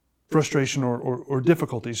frustration or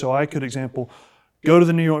difficulty. So I could, example, go to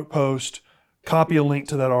the New York Post, copy a link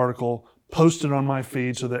to that article, post it on my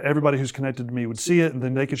feed so that everybody who's connected to me would see it, and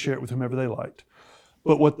then they could share it with whomever they liked.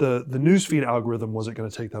 But what the newsfeed algorithm wasn't going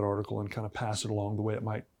to take that article and kind of pass it along the way it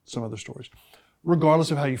might some other stories.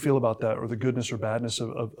 Regardless of how you feel about that or the goodness or badness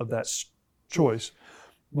of that choice,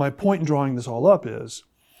 my point in drawing this all up is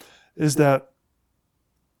that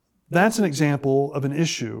that's an example of an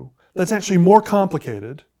issue that's actually more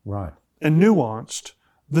complicated and nuanced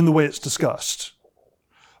than the way it's discussed.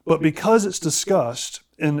 But because it's discussed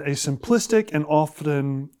in a simplistic and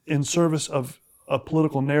often in service of a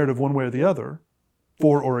political narrative one way or the other,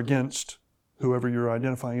 for or against whoever you're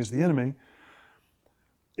identifying as the enemy,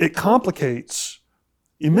 it complicates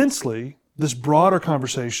immensely this broader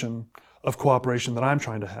conversation of cooperation that I'm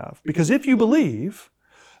trying to have. Because if you believe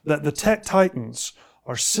that the tech titans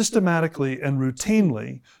are systematically and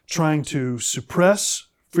routinely trying to suppress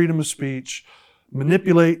freedom of speech,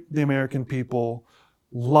 manipulate the American people,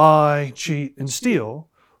 lie, cheat, and steal,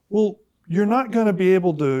 well, you're not going to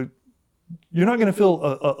feel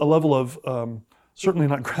a level of certainly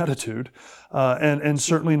not gratitude, and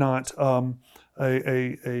certainly not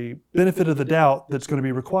a benefit of the doubt that's going to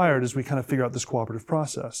be required as we kind of figure out this cooperative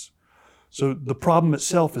process. So the problem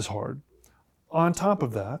itself is hard. On top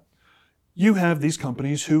of that, you have these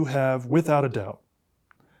companies who have, without a doubt,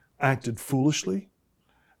 acted foolishly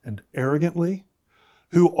and arrogantly,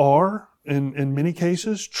 who are, in many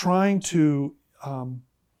cases, trying to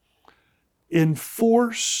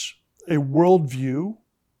enforce a worldview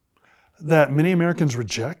that many Americans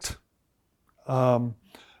reject.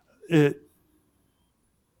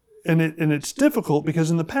 It's difficult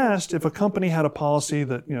because in the past, if a company had a policy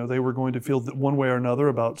that they were going to feel that one way or another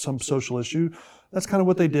about some social issue, that's kind of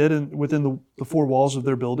what they did within the four walls of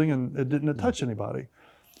their building, and it didn't touch anybody.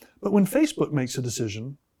 But when Facebook makes a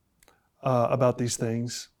decision about these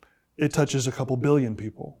things, it touches a couple billion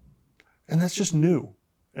people, and that's just new,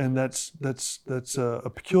 and that's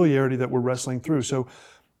a peculiarity that we're wrestling through. So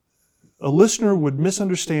a listener would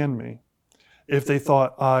misunderstand me if they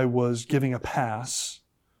thought I was giving a pass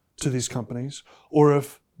to these companies, or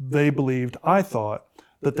if they believed I thought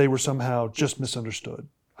that they were somehow just misunderstood.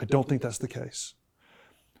 I don't think that's the case.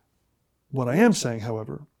 What I am saying,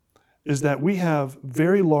 however, is that we have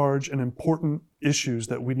very large and important issues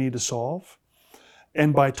that we need to solve.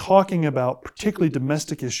 And by talking about particularly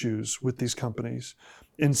domestic issues with these companies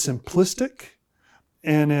in simplistic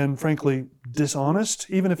and in, frankly, dishonest,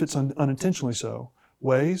 even if it's unintentionally so,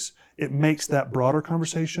 ways, it makes that broader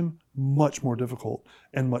conversation much more difficult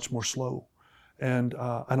and much more slow. And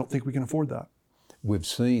I don't think we can afford that. We've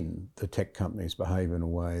seen the tech companies behave in a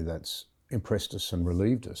way that's impressed us and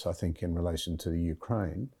relieved us, I think, in relation to the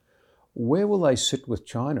Ukraine. Where will they sit with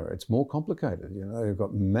China? It's more complicated. They've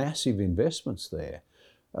got massive investments there.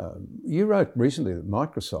 You wrote recently that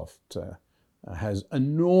Microsoft has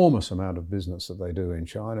enormous amount of business that they do in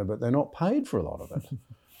China, but they're not paid for a lot of it.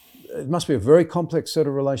 It must be a very complex set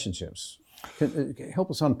of relationships. Help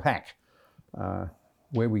us unpack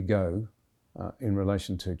where we go in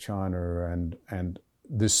relation to China and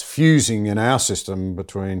this fusing in our system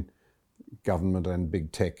between government and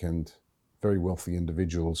big tech and very wealthy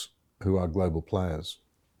individuals who are global players.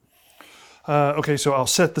 Okay, so I'll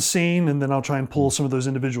set the scene and then I'll try and pull some of those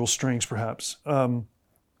individual strings perhaps.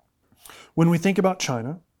 When we think about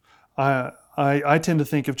China, I tend to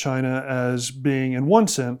think of China as being, in one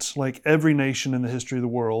sense, like every nation in the history of the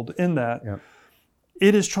world, in that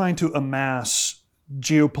it is trying to amass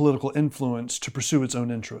geopolitical influence to pursue its own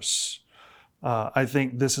interests. I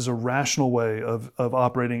think this is a rational way of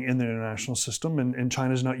operating in the international system, and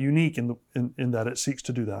China is not unique in that it seeks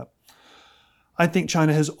to do that. I think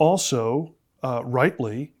China has also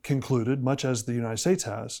rightly concluded, much as the United States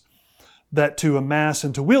has, that to amass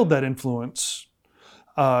and to wield that influence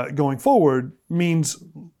going forward means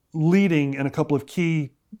leading in a couple of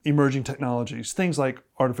key emerging technologies, things like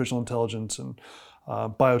artificial intelligence and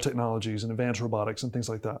biotechnologies and advanced robotics and things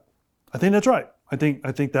like that. I think that's right. I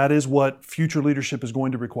think that is what future leadership is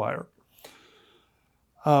going to require.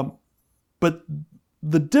 But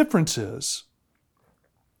the difference is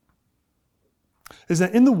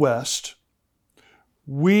that in the West,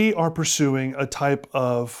 we are pursuing a type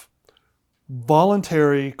of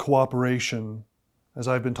voluntary cooperation, as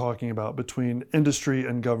I've been talking about, between industry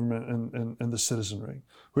and government and the citizenry.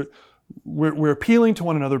 We're appealing to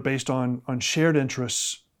one another based on shared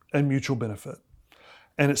interests and mutual benefit.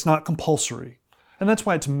 And it's not compulsory. And that's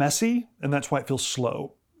why it's messy, and that's why it feels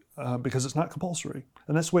slow, because it's not compulsory.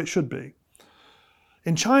 And that's the way it should be.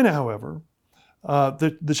 In China, however,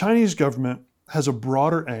 the Chinese government has a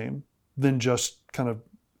broader aim than just kind of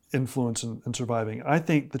influence and surviving. I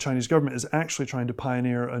think the Chinese government is actually trying to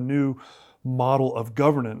pioneer a new model of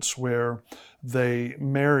governance where they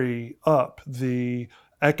marry up the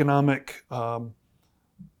economic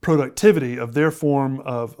productivity of their form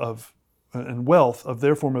of and wealth of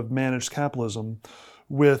their form of managed capitalism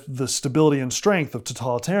with the stability and strength of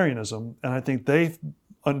totalitarianism. And I think they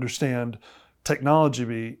understand technology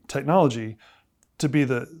to be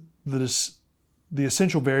the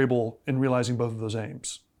essential variable in realizing both of those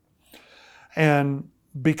aims. And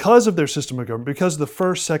because of their system of government, because the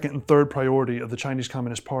first, second, and third priority of the Chinese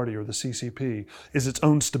Communist Party, or the CCP, is its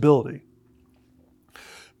own stability,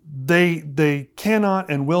 they cannot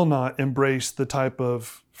and will not embrace the type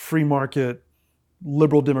of free market,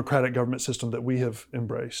 liberal democratic government system that we have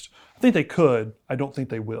embraced. I think they could. I don't think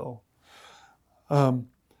they will. And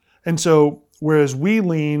so, whereas we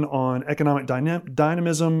lean on economic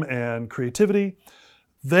dynamism and creativity,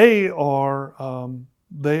 they are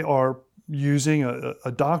using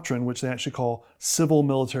a doctrine which they actually call civil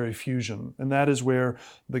military fusion. And that is where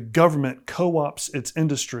the government co-opts its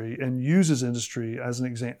industry and uses industry as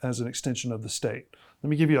an extension of the state. Let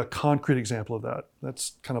me give you a concrete example of that.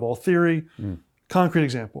 That's kind of all theory. Concrete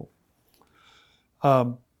example.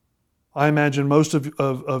 I imagine most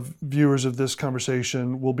of viewers of this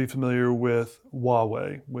conversation will be familiar with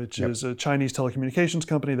Huawei, which is a Chinese telecommunications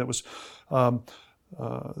company that was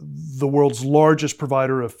the world's largest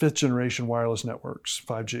provider of fifth generation wireless networks,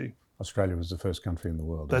 5G. Australia was the first country in the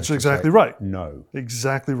world. That's exactly right. No.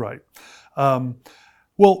 Exactly right.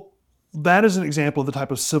 Well, that is an example of the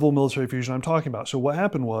type of civil military fusion I'm talking about. So what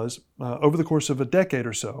happened was, over the course of a decade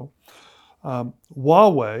or so,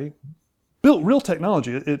 Huawei built real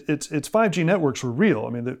technology. Its 5G networks were real.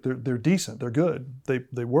 I mean, they're decent. They're good.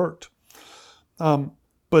 They worked.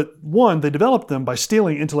 But one, they developed them by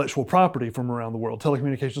stealing intellectual property from around the world.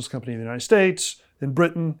 Telecommunications company in the United States, in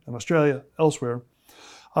Britain, in Australia, elsewhere.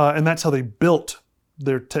 And that's how they built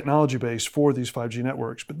their technology base for these 5G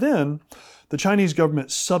networks. But then the Chinese government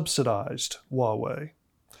subsidized Huawei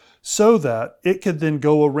so that it could then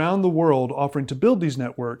go around the world offering to build these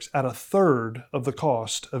networks at a third of the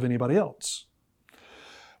cost of anybody else.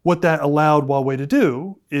 What that allowed Huawei to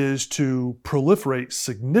do is to proliferate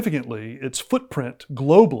significantly its footprint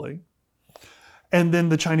globally. And then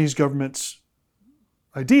the Chinese government's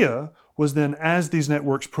idea was then, as these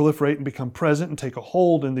networks proliferate and become present and take a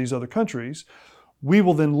hold in these other countries, we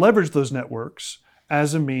will then leverage those networks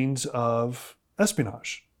as a means of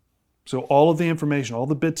espionage. So all of the information, all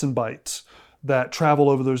the bits and bytes that travel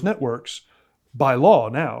over those networks, by law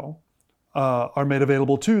now, are made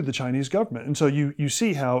available to the Chinese government. And so you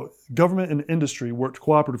see how government and industry worked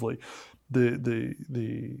cooperatively.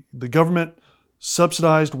 The government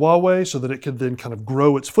subsidized Huawei so that it could then kind of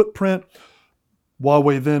grow its footprint.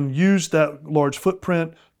 Huawei then used that large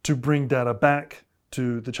footprint to bring data back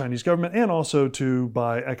to the Chinese government and also to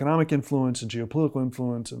buy economic influence and geopolitical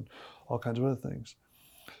influence and all kinds of other things.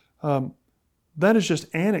 That is just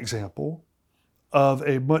an example of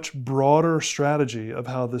a much broader strategy of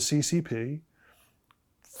how the CCP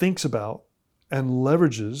thinks about and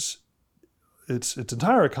leverages its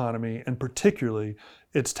entire economy and particularly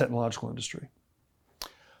its technological industry.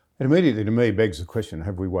 It immediately to me begs the question,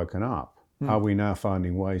 have we woken up? Are we now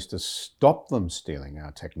finding ways to stop them stealing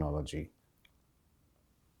our technology?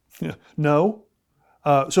 Yeah. No.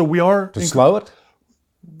 So we are... To slow it?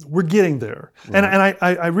 We're getting there. Right. And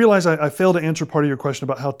I realize I failed to answer part of your question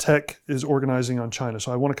about how tech is organizing on China,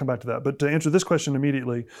 so I want to come back to that. But to answer this question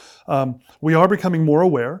immediately, we are becoming more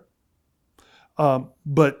aware,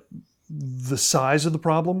 but the size of the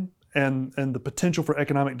problem and the potential for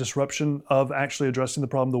economic disruption of actually addressing the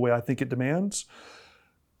problem the way I think it demands,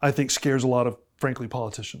 I think scares a lot of, frankly,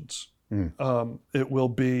 politicians. It will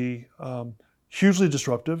be hugely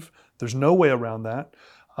disruptive. There's no way around that.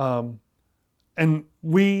 And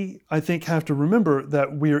we, I think, have to remember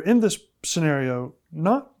that we are in this scenario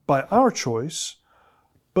not by our choice,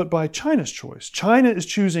 but by China's choice. China is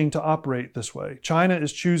choosing to operate this way. China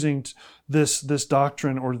is choosing this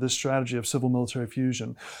doctrine or this strategy of civil military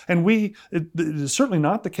fusion. And it is certainly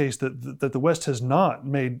not the case that the West has not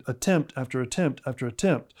made attempt after attempt after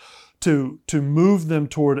attempt to move them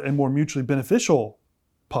toward a more mutually beneficial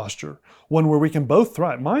posture, one where we can both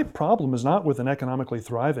thrive. My problem is not with an economically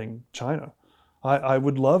thriving China. I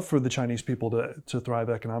would love for the Chinese people to thrive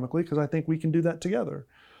economically because I think we can do that together.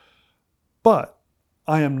 But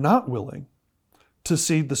I am not willing to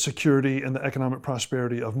cede the security and the economic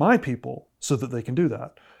prosperity of my people so that they can do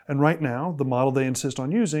that. And right now, the model they insist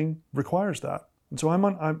on using requires that. And so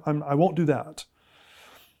I won't do that.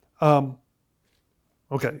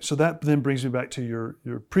 Okay, so that then brings me back to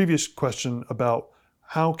your previous question about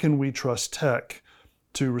how can we trust tech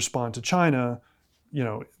to respond to China,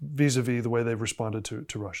 vis-a-vis the way they've responded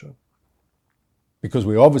to Russia. Because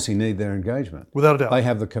we obviously need their engagement. Without a doubt. They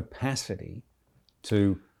have the capacity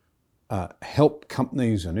to help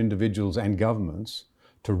companies and individuals and governments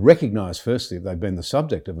to recognize, firstly, if they've been the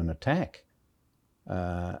subject of an attack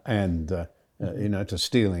and to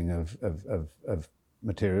stealing of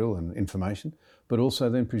material and information, but also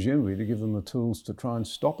then presumably to give them the tools to try and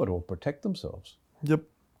stop it or protect themselves. Yep.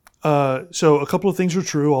 So a couple of things are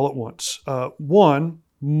true all at once. One,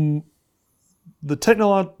 the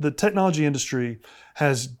technology industry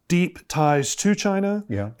has deep ties to China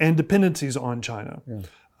and dependencies on China.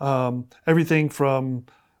 Yeah. Everything from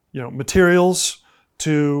materials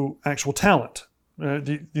to actual talent.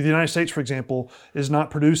 The United States, for example, is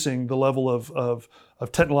not producing the level of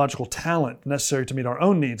technological talent necessary to meet our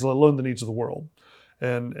own needs, let alone the needs of the world.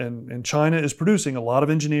 And China is producing a lot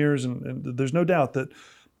of engineers, and there's no doubt that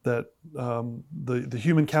the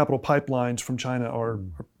human capital pipelines from China are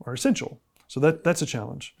essential. So that's a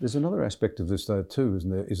challenge. There's another aspect of this though too, isn't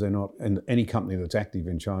there? Is there not? And any company that's active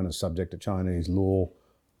in China is subject to Chinese law.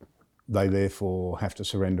 They therefore have to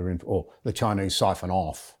surrender, or the Chinese siphon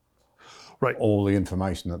off all the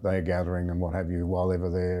information that they're gathering and what have you, while ever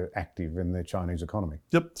they're active in the Chinese economy.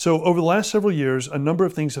 Yep. So over the last several years, a number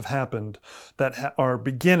of things have happened that are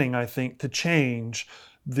beginning, I think, to change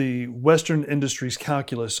the Western industry's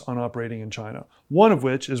calculus on operating in China. One of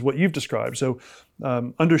which is what you've described. So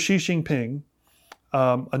under Xi Jinping,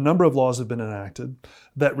 a number of laws have been enacted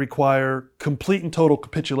that require complete and total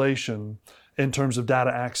capitulation in terms of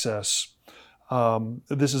data access.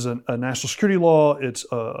 This is a national security law. It's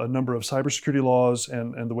a number of cybersecurity laws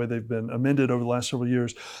and the way they've been amended over the last several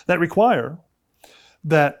years that require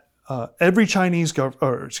that every Chinese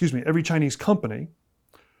company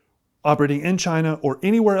operating in China or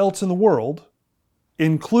anywhere else in the world,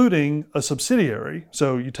 including a subsidiary.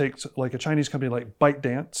 So you take like a Chinese company like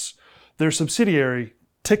ByteDance, their subsidiary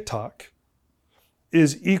TikTok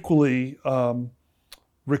is equally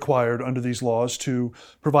required under these laws to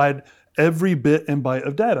provide every bit and byte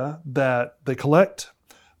of data that they collect,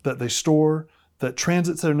 that they store, that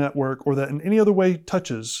transits their network, or that in any other way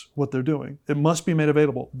touches what they're doing. It must be made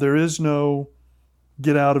available. There is no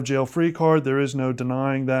get out of jail free card. There is no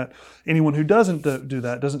denying that. Anyone who doesn't do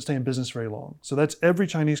that doesn't stay in business very long. So that's every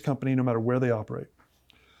Chinese company, no matter where they operate.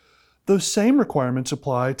 Those same requirements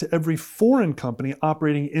apply to every foreign company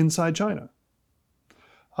operating inside China.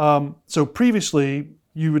 So previously,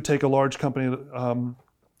 you would take a large company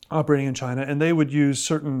operating in China, and they would use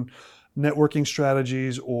certain networking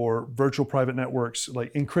strategies or virtual private networks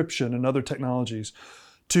like encryption and other technologies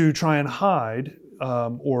to try and hide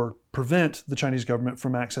or prevent the Chinese government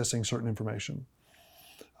from accessing certain information.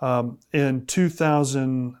 In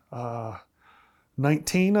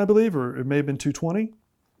 2019, I believe, or it may have been 2020,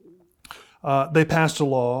 they passed a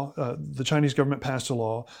law, the Chinese government passed a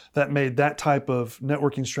law that made that type of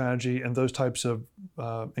networking strategy and those types of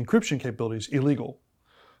encryption capabilities illegal.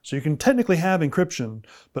 So you can technically have encryption,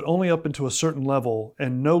 but only up into a certain level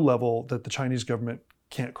and no level that the Chinese government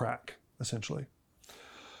can't crack, essentially.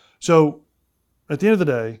 So at the end of the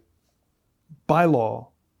day, by law,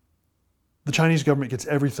 the Chinese government gets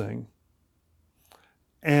everything.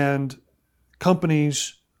 And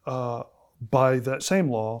companies, by that same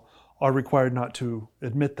law, are required not to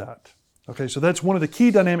admit that. Okay, so that's one of the key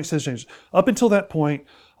dynamics that has changed. Up until that point,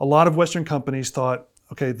 a lot of Western companies thought,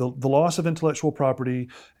 okay, the loss of intellectual property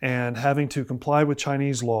and having to comply with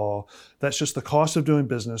Chinese law, that's just the cost of doing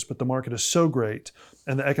business, but the market is so great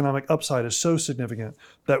and the economic upside is so significant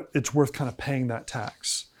that it's worth kind of paying that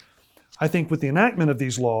tax. I think with the enactment of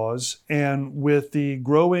these laws and with the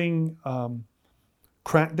growing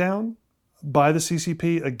crackdown by the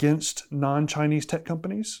CCP against non-Chinese tech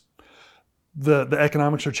companies, the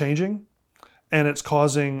economics are changing, and it's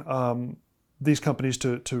causing these companies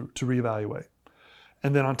to reevaluate.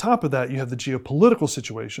 And then on top of that, you have the geopolitical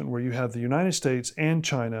situation where you have the United States and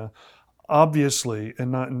China, obviously,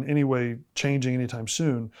 and not in any way changing anytime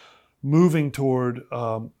soon, moving toward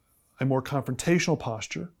a more confrontational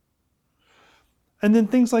posture. And then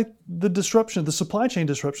things like the supply chain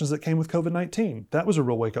disruptions that came with COVID-19. That was a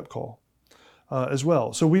real wake-up call as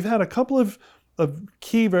well. So we've had a couple of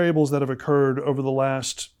key variables that have occurred over the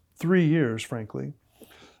last 3 years, frankly,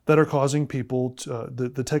 that are causing people,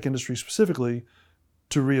 the tech industry specifically,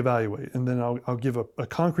 to reevaluate. And then I'll give a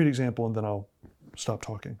concrete example and then I'll stop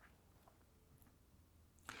talking.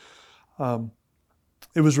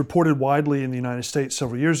 It was reported widely in the United States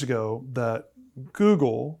several years ago that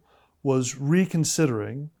Google was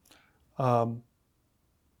reconsidering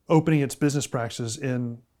opening its business practices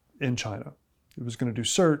in China. It was going to do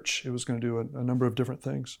search, it was going to do a number of different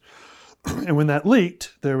things. And when that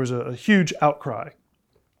leaked, there was a huge outcry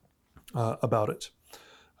about it.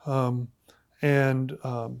 And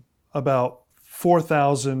about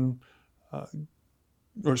 4,000,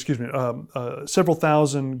 several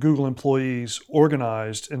thousand Google employees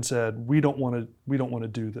organized and said, we don't want to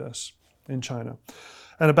do this in China.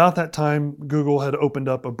 And about that time, Google had opened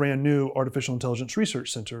up a brand new artificial intelligence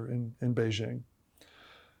research center in Beijing.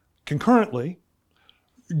 Concurrently,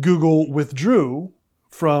 Google withdrew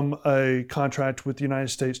from a contract with the United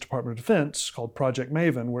States Department of Defense called Project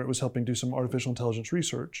Maven, where it was helping do some artificial intelligence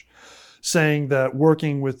research, saying that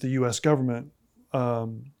working with the U.S. government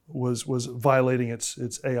was violating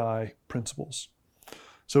its AI principles.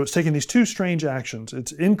 So it's taking these two strange actions.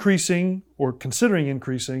 It's increasing or considering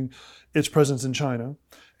increasing its presence in China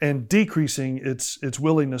and decreasing its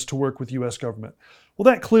willingness to work with U.S. government. Well,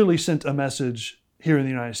 that clearly sent a message here in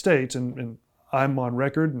the United States, and I'm on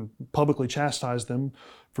record and publicly chastised them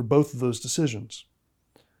for both of those decisions.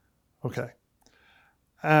 Okay.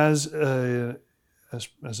 As a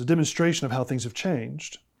demonstration of how things have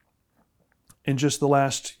changed, in just the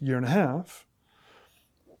last year and a half,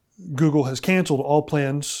 Google has canceled all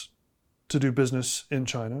plans to do business in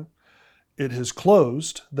China. It has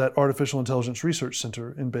closed that artificial intelligence research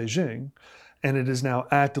center in Beijing, and it is now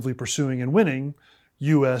actively pursuing and winning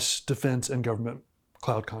U.S. defense and government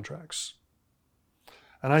cloud contracts.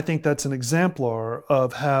 And I think that's an exemplar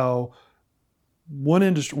of how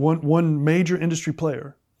one major industry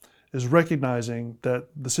player is recognizing that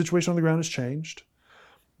the situation on the ground has changed,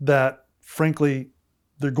 that frankly,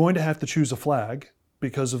 they're going to have to choose a flag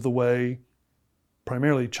because of the way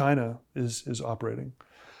primarily China is operating.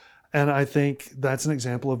 And I think that's an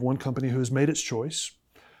example of one company who has made its choice.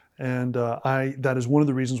 And that is one of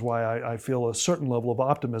the reasons why I feel a certain level of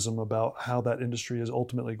optimism about how that industry is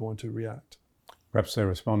ultimately going to react. Perhaps they're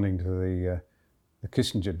responding to the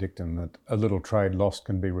Kissinger dictum that a little trade lost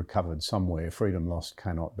can be recovered somewhere, freedom lost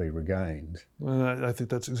cannot be regained. And I think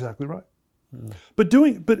that's exactly right. But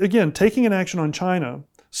again, taking an action on China,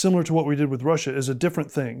 similar to what we did with Russia, is a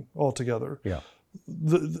different thing altogether. Yeah.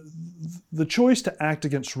 The choice to act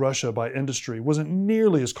against Russia by industry wasn't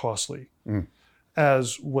nearly as costly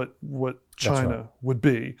as what China would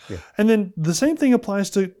be. Yeah. And then the same thing applies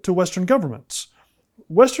to Western governments.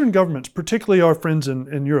 Western governments, particularly our friends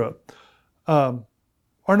in Europe, are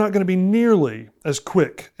not going to be nearly as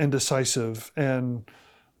quick and decisive and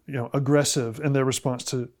aggressive in their response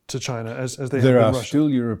to China as they have in Russia. There are still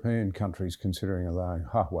European countries considering allowing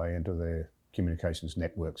Huawei into their communications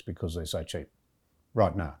networks because they're so cheap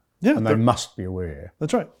right now. Yeah, and they must be aware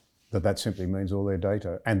that's right. that simply means all their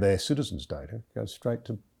data and their citizens' data goes straight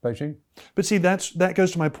to Beijing. But see, that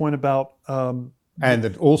goes to my point about... and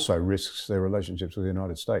it also risks their relationships with the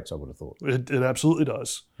United States, I would have thought. It absolutely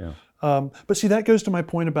does. Yeah. But see, that goes to my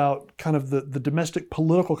point about kind of the domestic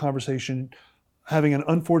political conversation having an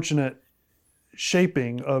unfortunate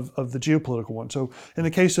shaping of the geopolitical one. So in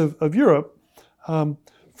the case of Europe,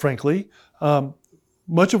 frankly,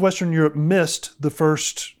 much of Western Europe missed the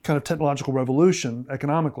first kind of technological revolution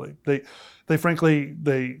economically. They frankly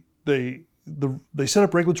set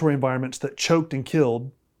up regulatory environments that choked and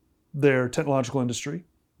killed their technological industry,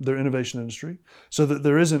 their innovation industry, so that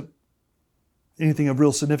there isn't anything of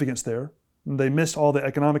real significance there. They missed all the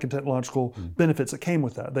economic and technological benefits that came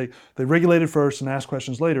with that. They regulated first and asked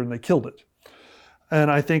questions later, and they killed it. And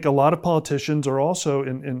I think a lot of politicians are also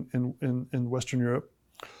in Western Europe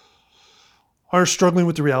are struggling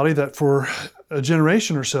with the reality that for a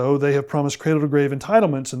generation or so, they have promised cradle-to-grave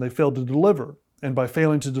entitlements and they failed to deliver. And by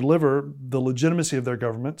failing to deliver, the legitimacy of their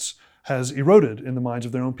governments has eroded in the minds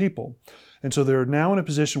of their own people. And so they're now in a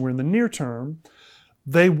position where in the near term,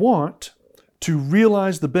 they want to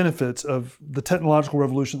realize the benefits of the technological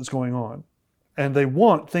revolution that's going on. And they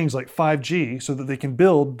want things like 5G so that they can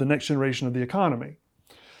build the next generation of the economy.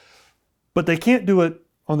 But they can't do it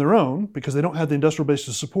on their own because they don't have the industrial base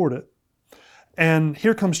to support it. And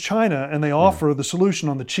here comes China and they offer the solution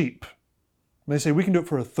on the cheap. And they say, we can do it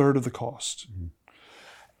for a third of the cost.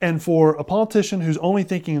 And for a politician who's only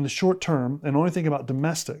thinking in the short term and only thinking about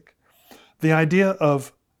domestic, the idea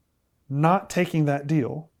of not taking that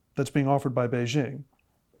deal that's being offered by Beijing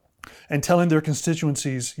and telling their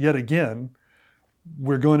constituencies yet again,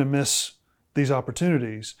 we're going to miss these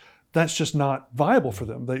opportunities, that's just not viable for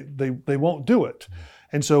them. They won't do it.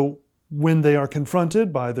 And so when they are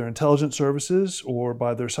confronted by their intelligence services or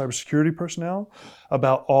by their cybersecurity personnel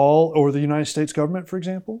about or the United States government, for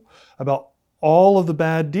example, about all of the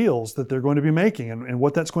bad deals that they're going to be making and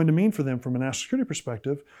what that's going to mean for them from a national security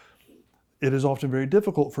perspective, it is often very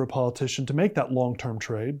difficult for a politician to make that long-term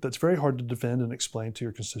trade that's very hard to defend and explain to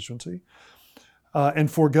your constituency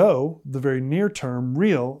and forego the very near-term,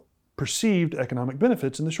 real, perceived economic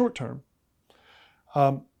benefits in the short term.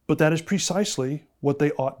 But that is precisely what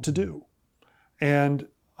they ought to do. And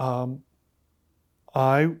one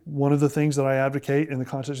of the things that I advocate in the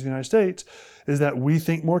context of the United States is that we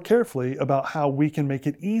think more carefully about how we can make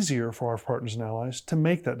it easier for our partners and allies to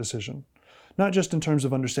make that decision. Not just in terms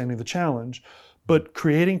of understanding the challenge, but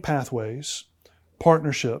creating pathways,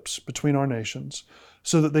 partnerships between our nations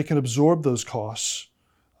so that they can absorb those costs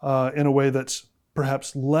in a way that's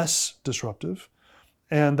perhaps less disruptive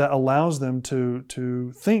and that allows them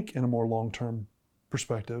to think in a more long-term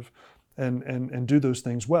perspective and do those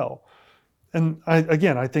things well. And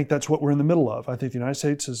I think that's what we're in the middle of. I think the United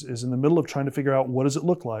States is in the middle of trying to figure out what does it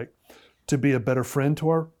look like to be a better friend to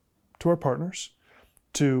our partners,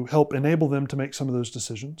 to help enable them to make some of those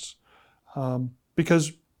decisions.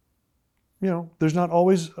 Because there's not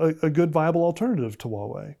always a good viable alternative to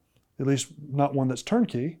Huawei, at least not one that's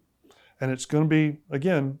turnkey, and it's going to be,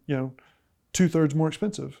 again, 2/3 more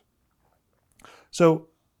expensive. So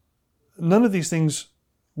none of these things,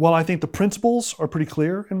 while I think the principles are pretty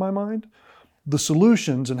clear in my mind, the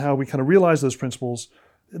solutions and how we kind of realize those principles,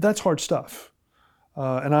 that's hard stuff.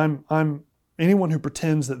 And I'm anyone who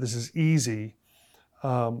pretends that this is easy,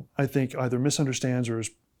 I think either misunderstands or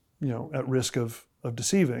is, at risk of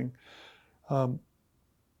deceiving.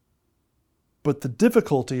 But the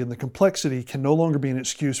difficulty and the complexity can no longer be an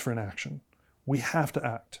excuse for inaction. We have to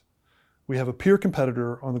act. We have a peer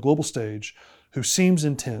competitor on the global stage who seems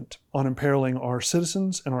intent on imperiling our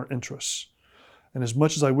citizens and our interests. And as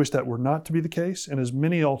much as I wish that were not to be the case, and as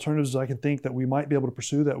many alternatives as I can think that we might be able to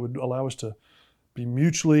pursue that would allow us to be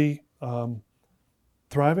mutually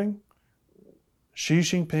thriving, Xi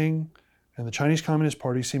Jinping and the Chinese Communist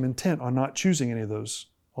Party seem intent on not choosing any of those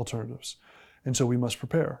alternatives. And so we must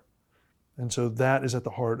prepare. And so that is at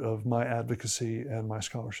the heart of my advocacy and my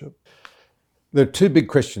scholarship. There are two big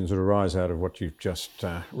questions that arise out of what you've just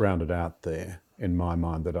rounded out there in my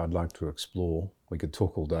mind that I'd like to explore. We could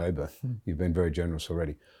talk all day, but you've been very generous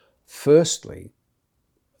already. Firstly,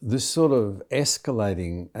 this sort of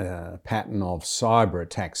escalating pattern of cyber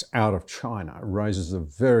attacks out of China raises a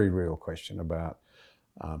very real question about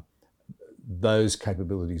those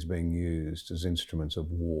capabilities being used as instruments of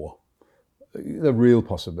war. The real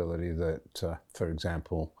possibility that, for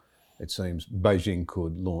example, it seems Beijing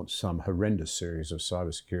could launch some horrendous series of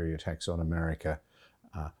cybersecurity attacks on America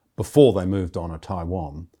before they moved on to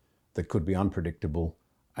Taiwan that could be unpredictable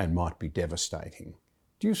and might be devastating.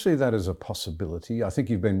 Do you see that as a possibility? I think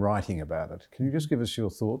you've been writing about it. Can you just give us your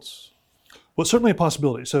thoughts? Well, it's certainly a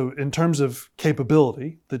possibility. So in terms of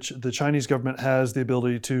capability, the Chinese government has the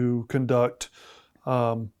ability to conduct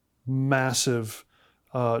massive,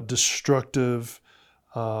 destructive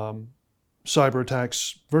cyber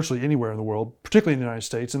attacks virtually anywhere in the world, particularly in the United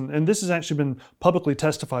States. And this has actually been publicly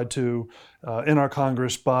testified to in our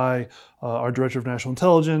Congress by our Director of National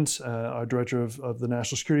Intelligence, our Director of the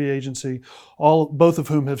National Security Agency, both of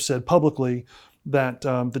whom have said publicly that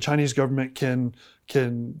the Chinese government can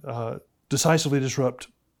decisively disrupt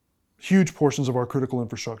huge portions of our critical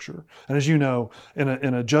infrastructure. And as you know, in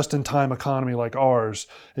a just-in-time economy like ours,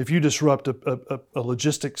 if you disrupt a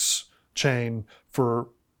logistics chain for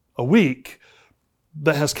a week,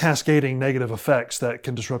 that has cascading negative effects that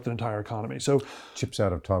can disrupt an entire economy. So chips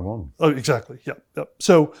out of Taiwan. Oh, exactly. Yep.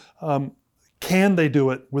 So can they do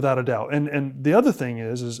it? Without a doubt. And the other thing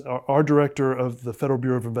is our director of the Federal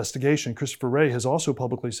Bureau of Investigation, Christopher Wray, has also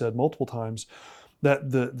publicly said multiple times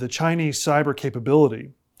that the Chinese cyber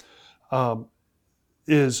capability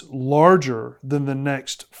is larger than the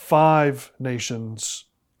next 5 nations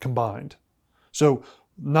combined. So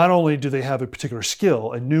not only do they have a particular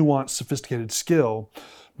skill, a nuanced, sophisticated skill,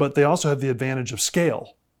 but they also have the advantage of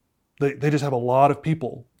scale. They just have a lot of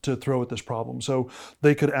people to throw at this problem. So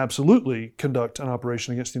they could absolutely conduct an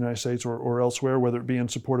operation against the United States or elsewhere, whether it be in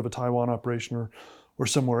support of a Taiwan operation or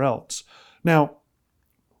somewhere else. Now,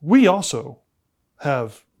 we also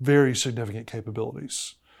have very significant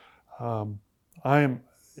capabilities.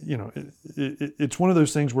 It's one of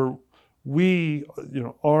those things where we,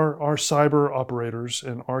 our cyber operators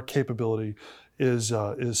and our capability is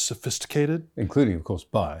sophisticated, including, of course,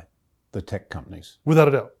 by the tech companies, without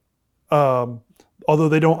a doubt. Although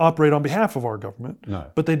they don't operate on behalf of our government,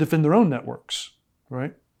 no, but they defend their own networks,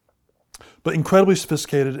 right? But incredibly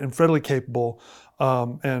sophisticated, incredibly capable,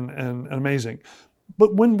 and amazing.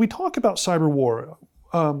 But when we talk about cyber war,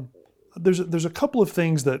 there's a couple of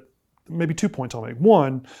things that. Maybe 2 points I'll make.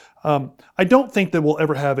 One, I don't think that we'll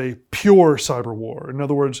ever have a pure cyber war. In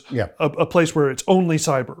other words, a place where it's only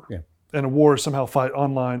cyber and a war is somehow fought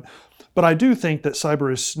online. But I do think that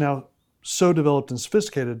cyber is now so developed and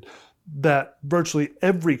sophisticated that virtually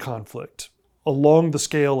every conflict along the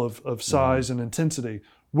scale of size and intensity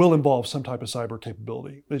will involve some type of cyber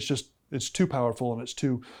capability. It's too powerful and it's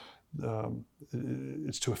too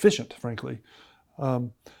efficient, frankly.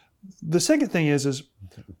 The second thing is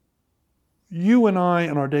you and I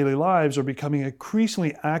in our daily lives are becoming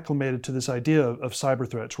increasingly acclimated to this idea of cyber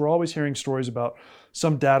threats. We're always hearing stories about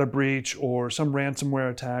some data breach or some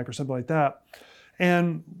ransomware attack or something like that.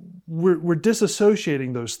 And we're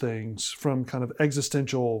disassociating those things from kind of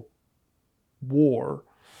existential war.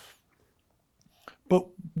 But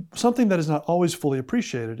something that is not always fully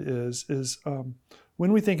appreciated is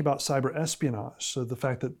when we think about cyber espionage, so the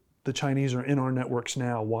fact that the Chinese are in our networks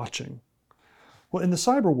now watching. Well, in the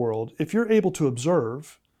cyber world, if you're able to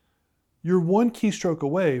observe, you're one keystroke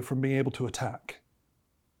away from being able to attack.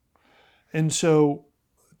 And so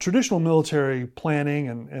traditional military planning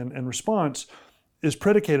and response is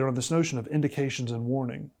predicated on this notion of indications and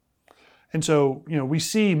warning. And so, we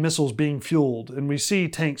see missiles being fueled, and we see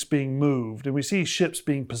tanks being moved, and we see ships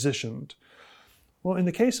being positioned. Well, in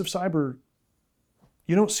the case of cyber,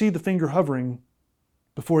 you don't see the finger hovering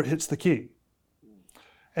before it hits the key.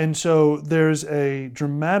 And so there's a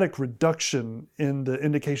dramatic reduction in the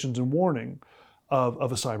indications and warning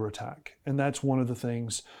of a cyber attack. And that's one of the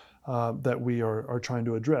things that we are trying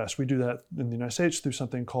to address. We do that in the United States through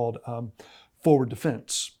something called forward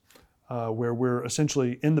defense, where we're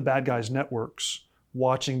essentially in the bad guys' networks,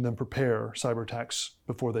 watching them prepare cyber attacks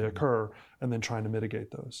before they occur, and then trying to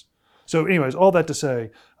mitigate those. So anyways, all that to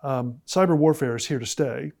say, cyber warfare is here to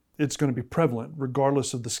stay. It's going to be prevalent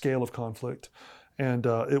regardless of the scale of conflict. And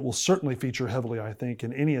it will certainly feature heavily, I think,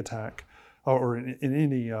 in any attack or in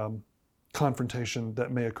any confrontation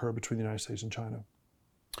that may occur between the United States and China.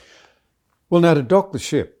 Well, now to dock the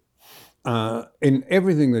ship, in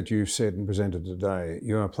everything that you've said and presented today,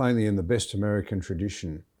 you are plainly in the best American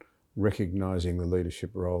tradition, recognising the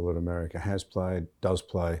leadership role that America has played, does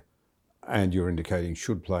play, and you're indicating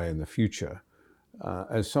should play in the future.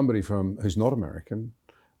 As somebody who's not American,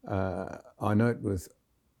 I note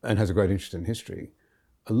and has a great interest in history,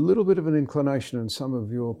 a little bit of an inclination in some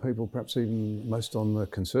of your people, perhaps even most on the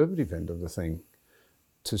conservative end of the thing,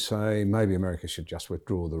 to say maybe America should just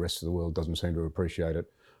withdraw, the rest of the world doesn't seem to appreciate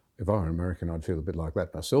it. If I were American, I'd feel a bit like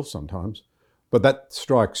that myself sometimes. But that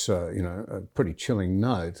strikes a pretty chilling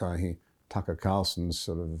note. I hear Tucker Carlson's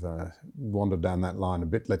sort of wandered down that line a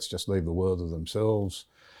bit. Let's just leave the world to themselves.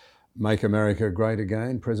 Make America great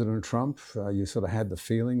again, President Trump. You sort of had the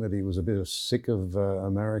feeling that he was a bit sick of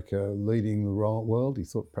America leading the world. He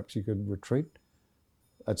thought perhaps he could retreat.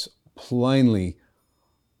 That's plainly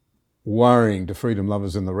worrying to freedom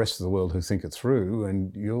lovers and the rest of the world who think it through.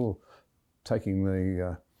 And you're taking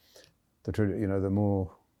the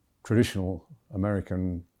more traditional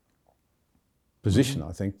American position.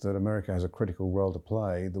 I think that America has a critical role to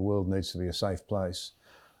play. The world needs to be a safe place,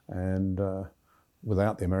 and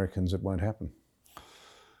without the Americans, it won't happen.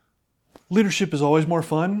 Leadership is always more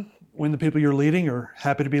fun when the people you're leading are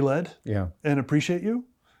happy to be led and appreciate you.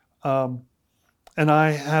 And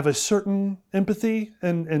I have a certain empathy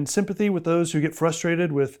and sympathy with those who get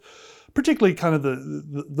frustrated with particularly kind of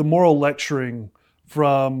the moral lecturing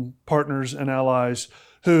from partners and allies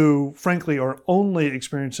who, frankly, are only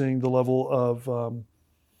experiencing the level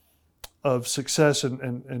of success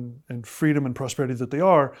and freedom and prosperity that they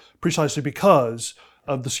are precisely because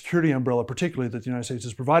of the security umbrella, particularly that the United States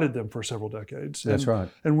has provided them for several decades. That's right.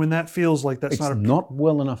 And when that feels like that's not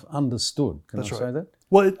well enough understood, can I say that?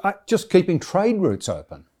 Well, just keeping trade routes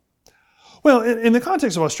open. Well, in the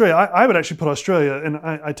context of Australia, I would actually put Australia, and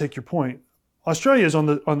I take your point. Australia is on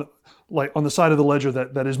the side of the ledger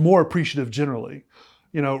that is more appreciative generally,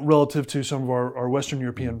 relative to some of our Western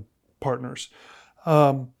European partners.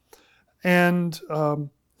 Again,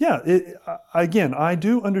 I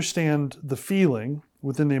do understand the feeling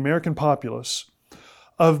within the American populace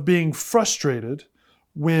of being frustrated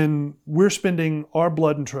when we're spending our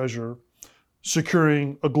blood and treasure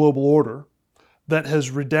securing a global order that has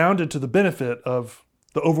redounded to the benefit of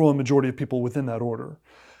the overwhelming majority of people within that order.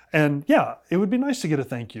 And it would be nice to get a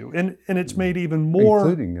thank you. And it's made even more...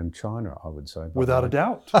 Including in China, I would say. Without a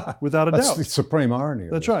doubt. Without a doubt. That's the supreme irony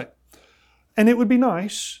of That's this. right. And it would be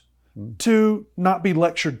nice to not be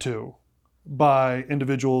lectured to by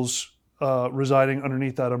individuals residing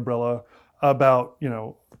underneath that umbrella about,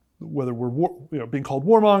 whether we're being called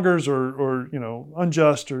warmongers or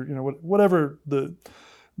unjust or whatever the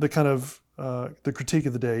kind of the critique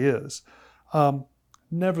of the day is.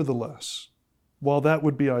 Nevertheless, while that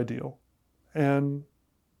would be ideal and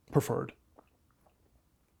preferred,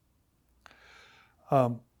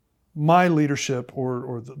 my leadership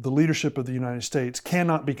or the leadership of the United States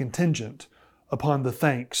cannot be contingent upon the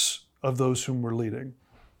thanks of those whom we're leading.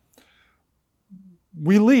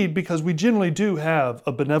 We lead because we generally do have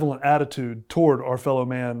a benevolent attitude toward our fellow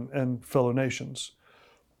man and fellow nations.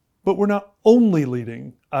 But we're not only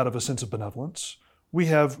leading out of a sense of benevolence. We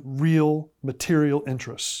have real material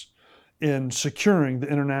interests in securing the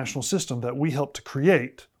international system that we helped to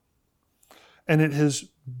create. And it has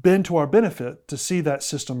been to our benefit to see that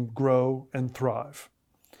system grow and thrive.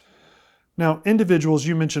 Now, individuals,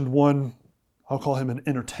 you mentioned one, I'll call him an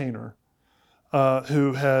entertainer,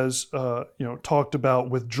 who has talked about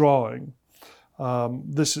withdrawing.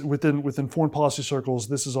 This within foreign policy circles,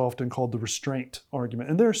 this is often called the restraint argument.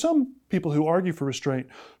 And there are some people who argue for restraint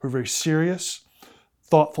who are very serious,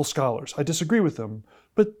 thoughtful scholars. I disagree with them,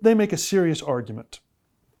 but they make a serious argument.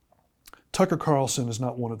 Tucker Carlson is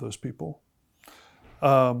not one of those people.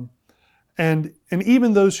 And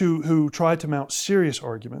even those who try to mount serious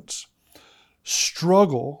arguments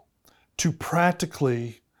struggle to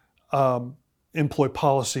practically employ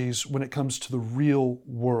policies when it comes to the real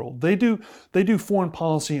world. They do foreign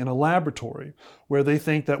policy in a laboratory where they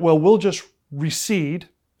think that, well, we'll just recede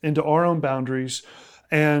into our own boundaries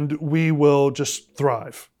and we will just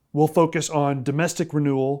thrive. We'll focus on domestic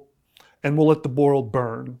renewal and we'll let the world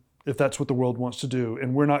burn if that's what the world wants to do.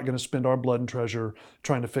 And we're not going to spend our blood and treasure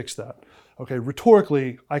trying to fix that. Okay,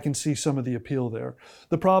 rhetorically, I can see some of the appeal there.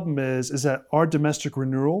 The problem is that our domestic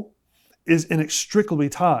renewal is inextricably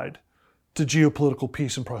tied to geopolitical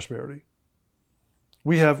peace and prosperity.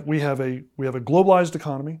 We have a globalized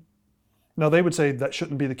economy. Now they would say that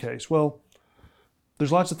shouldn't be the case. Well,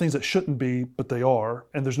 there's lots of things that shouldn't be, but they are,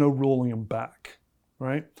 and there's no rolling them back,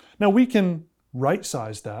 right? Now we can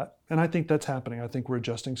right-size that, and I think that's happening. I think we're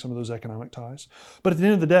adjusting some of those economic ties. But at the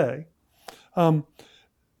end of the day,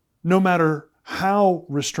 no matter how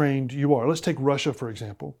restrained you are, let's take Russia, for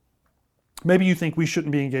example. Maybe you think we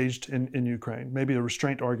shouldn't be engaged in Ukraine. Maybe a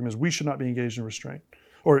restraint argument is we should not be engaged in restraint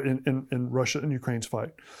or in Russia and Ukraine's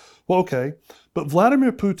fight. Well, okay, but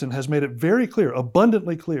Vladimir Putin has made it very clear,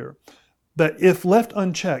 abundantly clear, that if left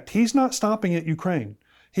unchecked, he's not stopping at Ukraine.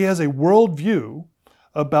 He has a worldview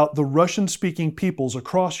about the Russian-speaking peoples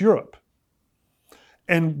across Europe.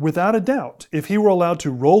 And without a doubt, if he were allowed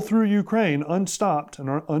to roll through Ukraine unstopped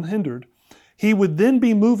and unhindered, he would then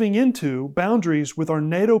be moving into boundaries with our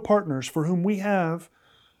NATO partners for whom we have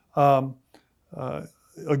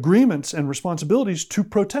agreements and responsibilities to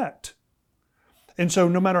protect. And so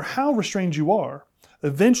no matter how restrained you are,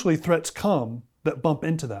 eventually threats come that bump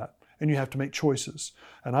into that, and you have to make choices.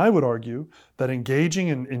 And I would argue that engaging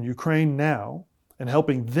in Ukraine now and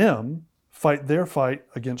helping them fight their fight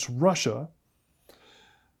against Russia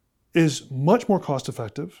is much more cost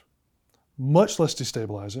effective, much less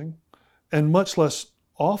destabilizing, and much less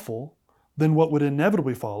awful than what would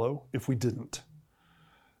inevitably follow if we didn't.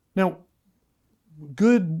 Now,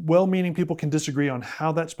 good, well-meaning people can disagree on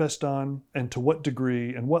how that's best done and to what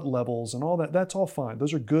degree and what levels and all that. That's all fine.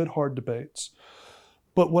 Those are good, hard debates.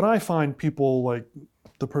 But what I find people like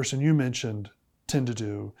the person you mentioned tend to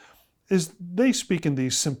do is they speak in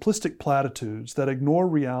these simplistic platitudes that ignore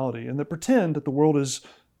reality and that pretend that the world is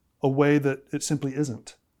a way that it simply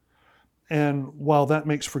isn't. And while that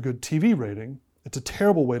makes for good TV rating, it's a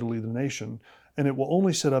terrible way to lead the nation, and it will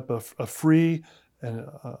only set up a free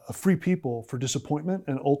people for disappointment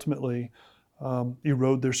and ultimately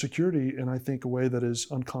erode their security in, I think, a way that is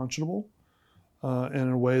unconscionable and in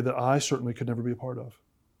a way that I certainly could never be a part of.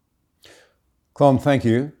 Klon, thank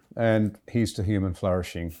you. And here's to human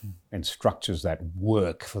flourishing and structures that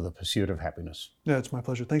work for the pursuit of happiness. Yeah, it's my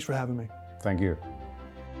pleasure. Thanks for having me. Thank you.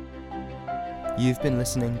 You've been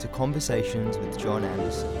listening to Conversations with John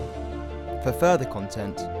Anderson. For further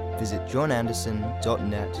content, visit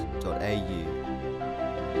johnanderson.net.au.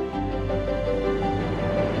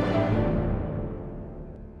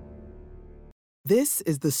 This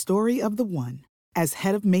is the story of the one. As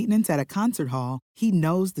head of maintenance at a concert hall, he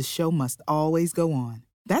knows the show must always go on.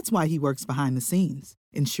 That's why he works behind the scenes,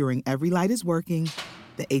 ensuring every light is working,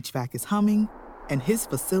 the HVAC is humming, and his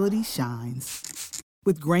facility shines.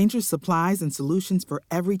 With Grainger's supplies and solutions for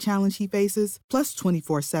every challenge he faces, plus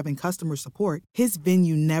 24/7 customer support, his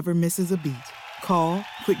venue never misses a beat. Call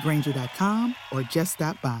quickgrainger.com or just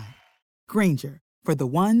stop by. Grainger, for the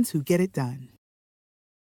ones who get it done.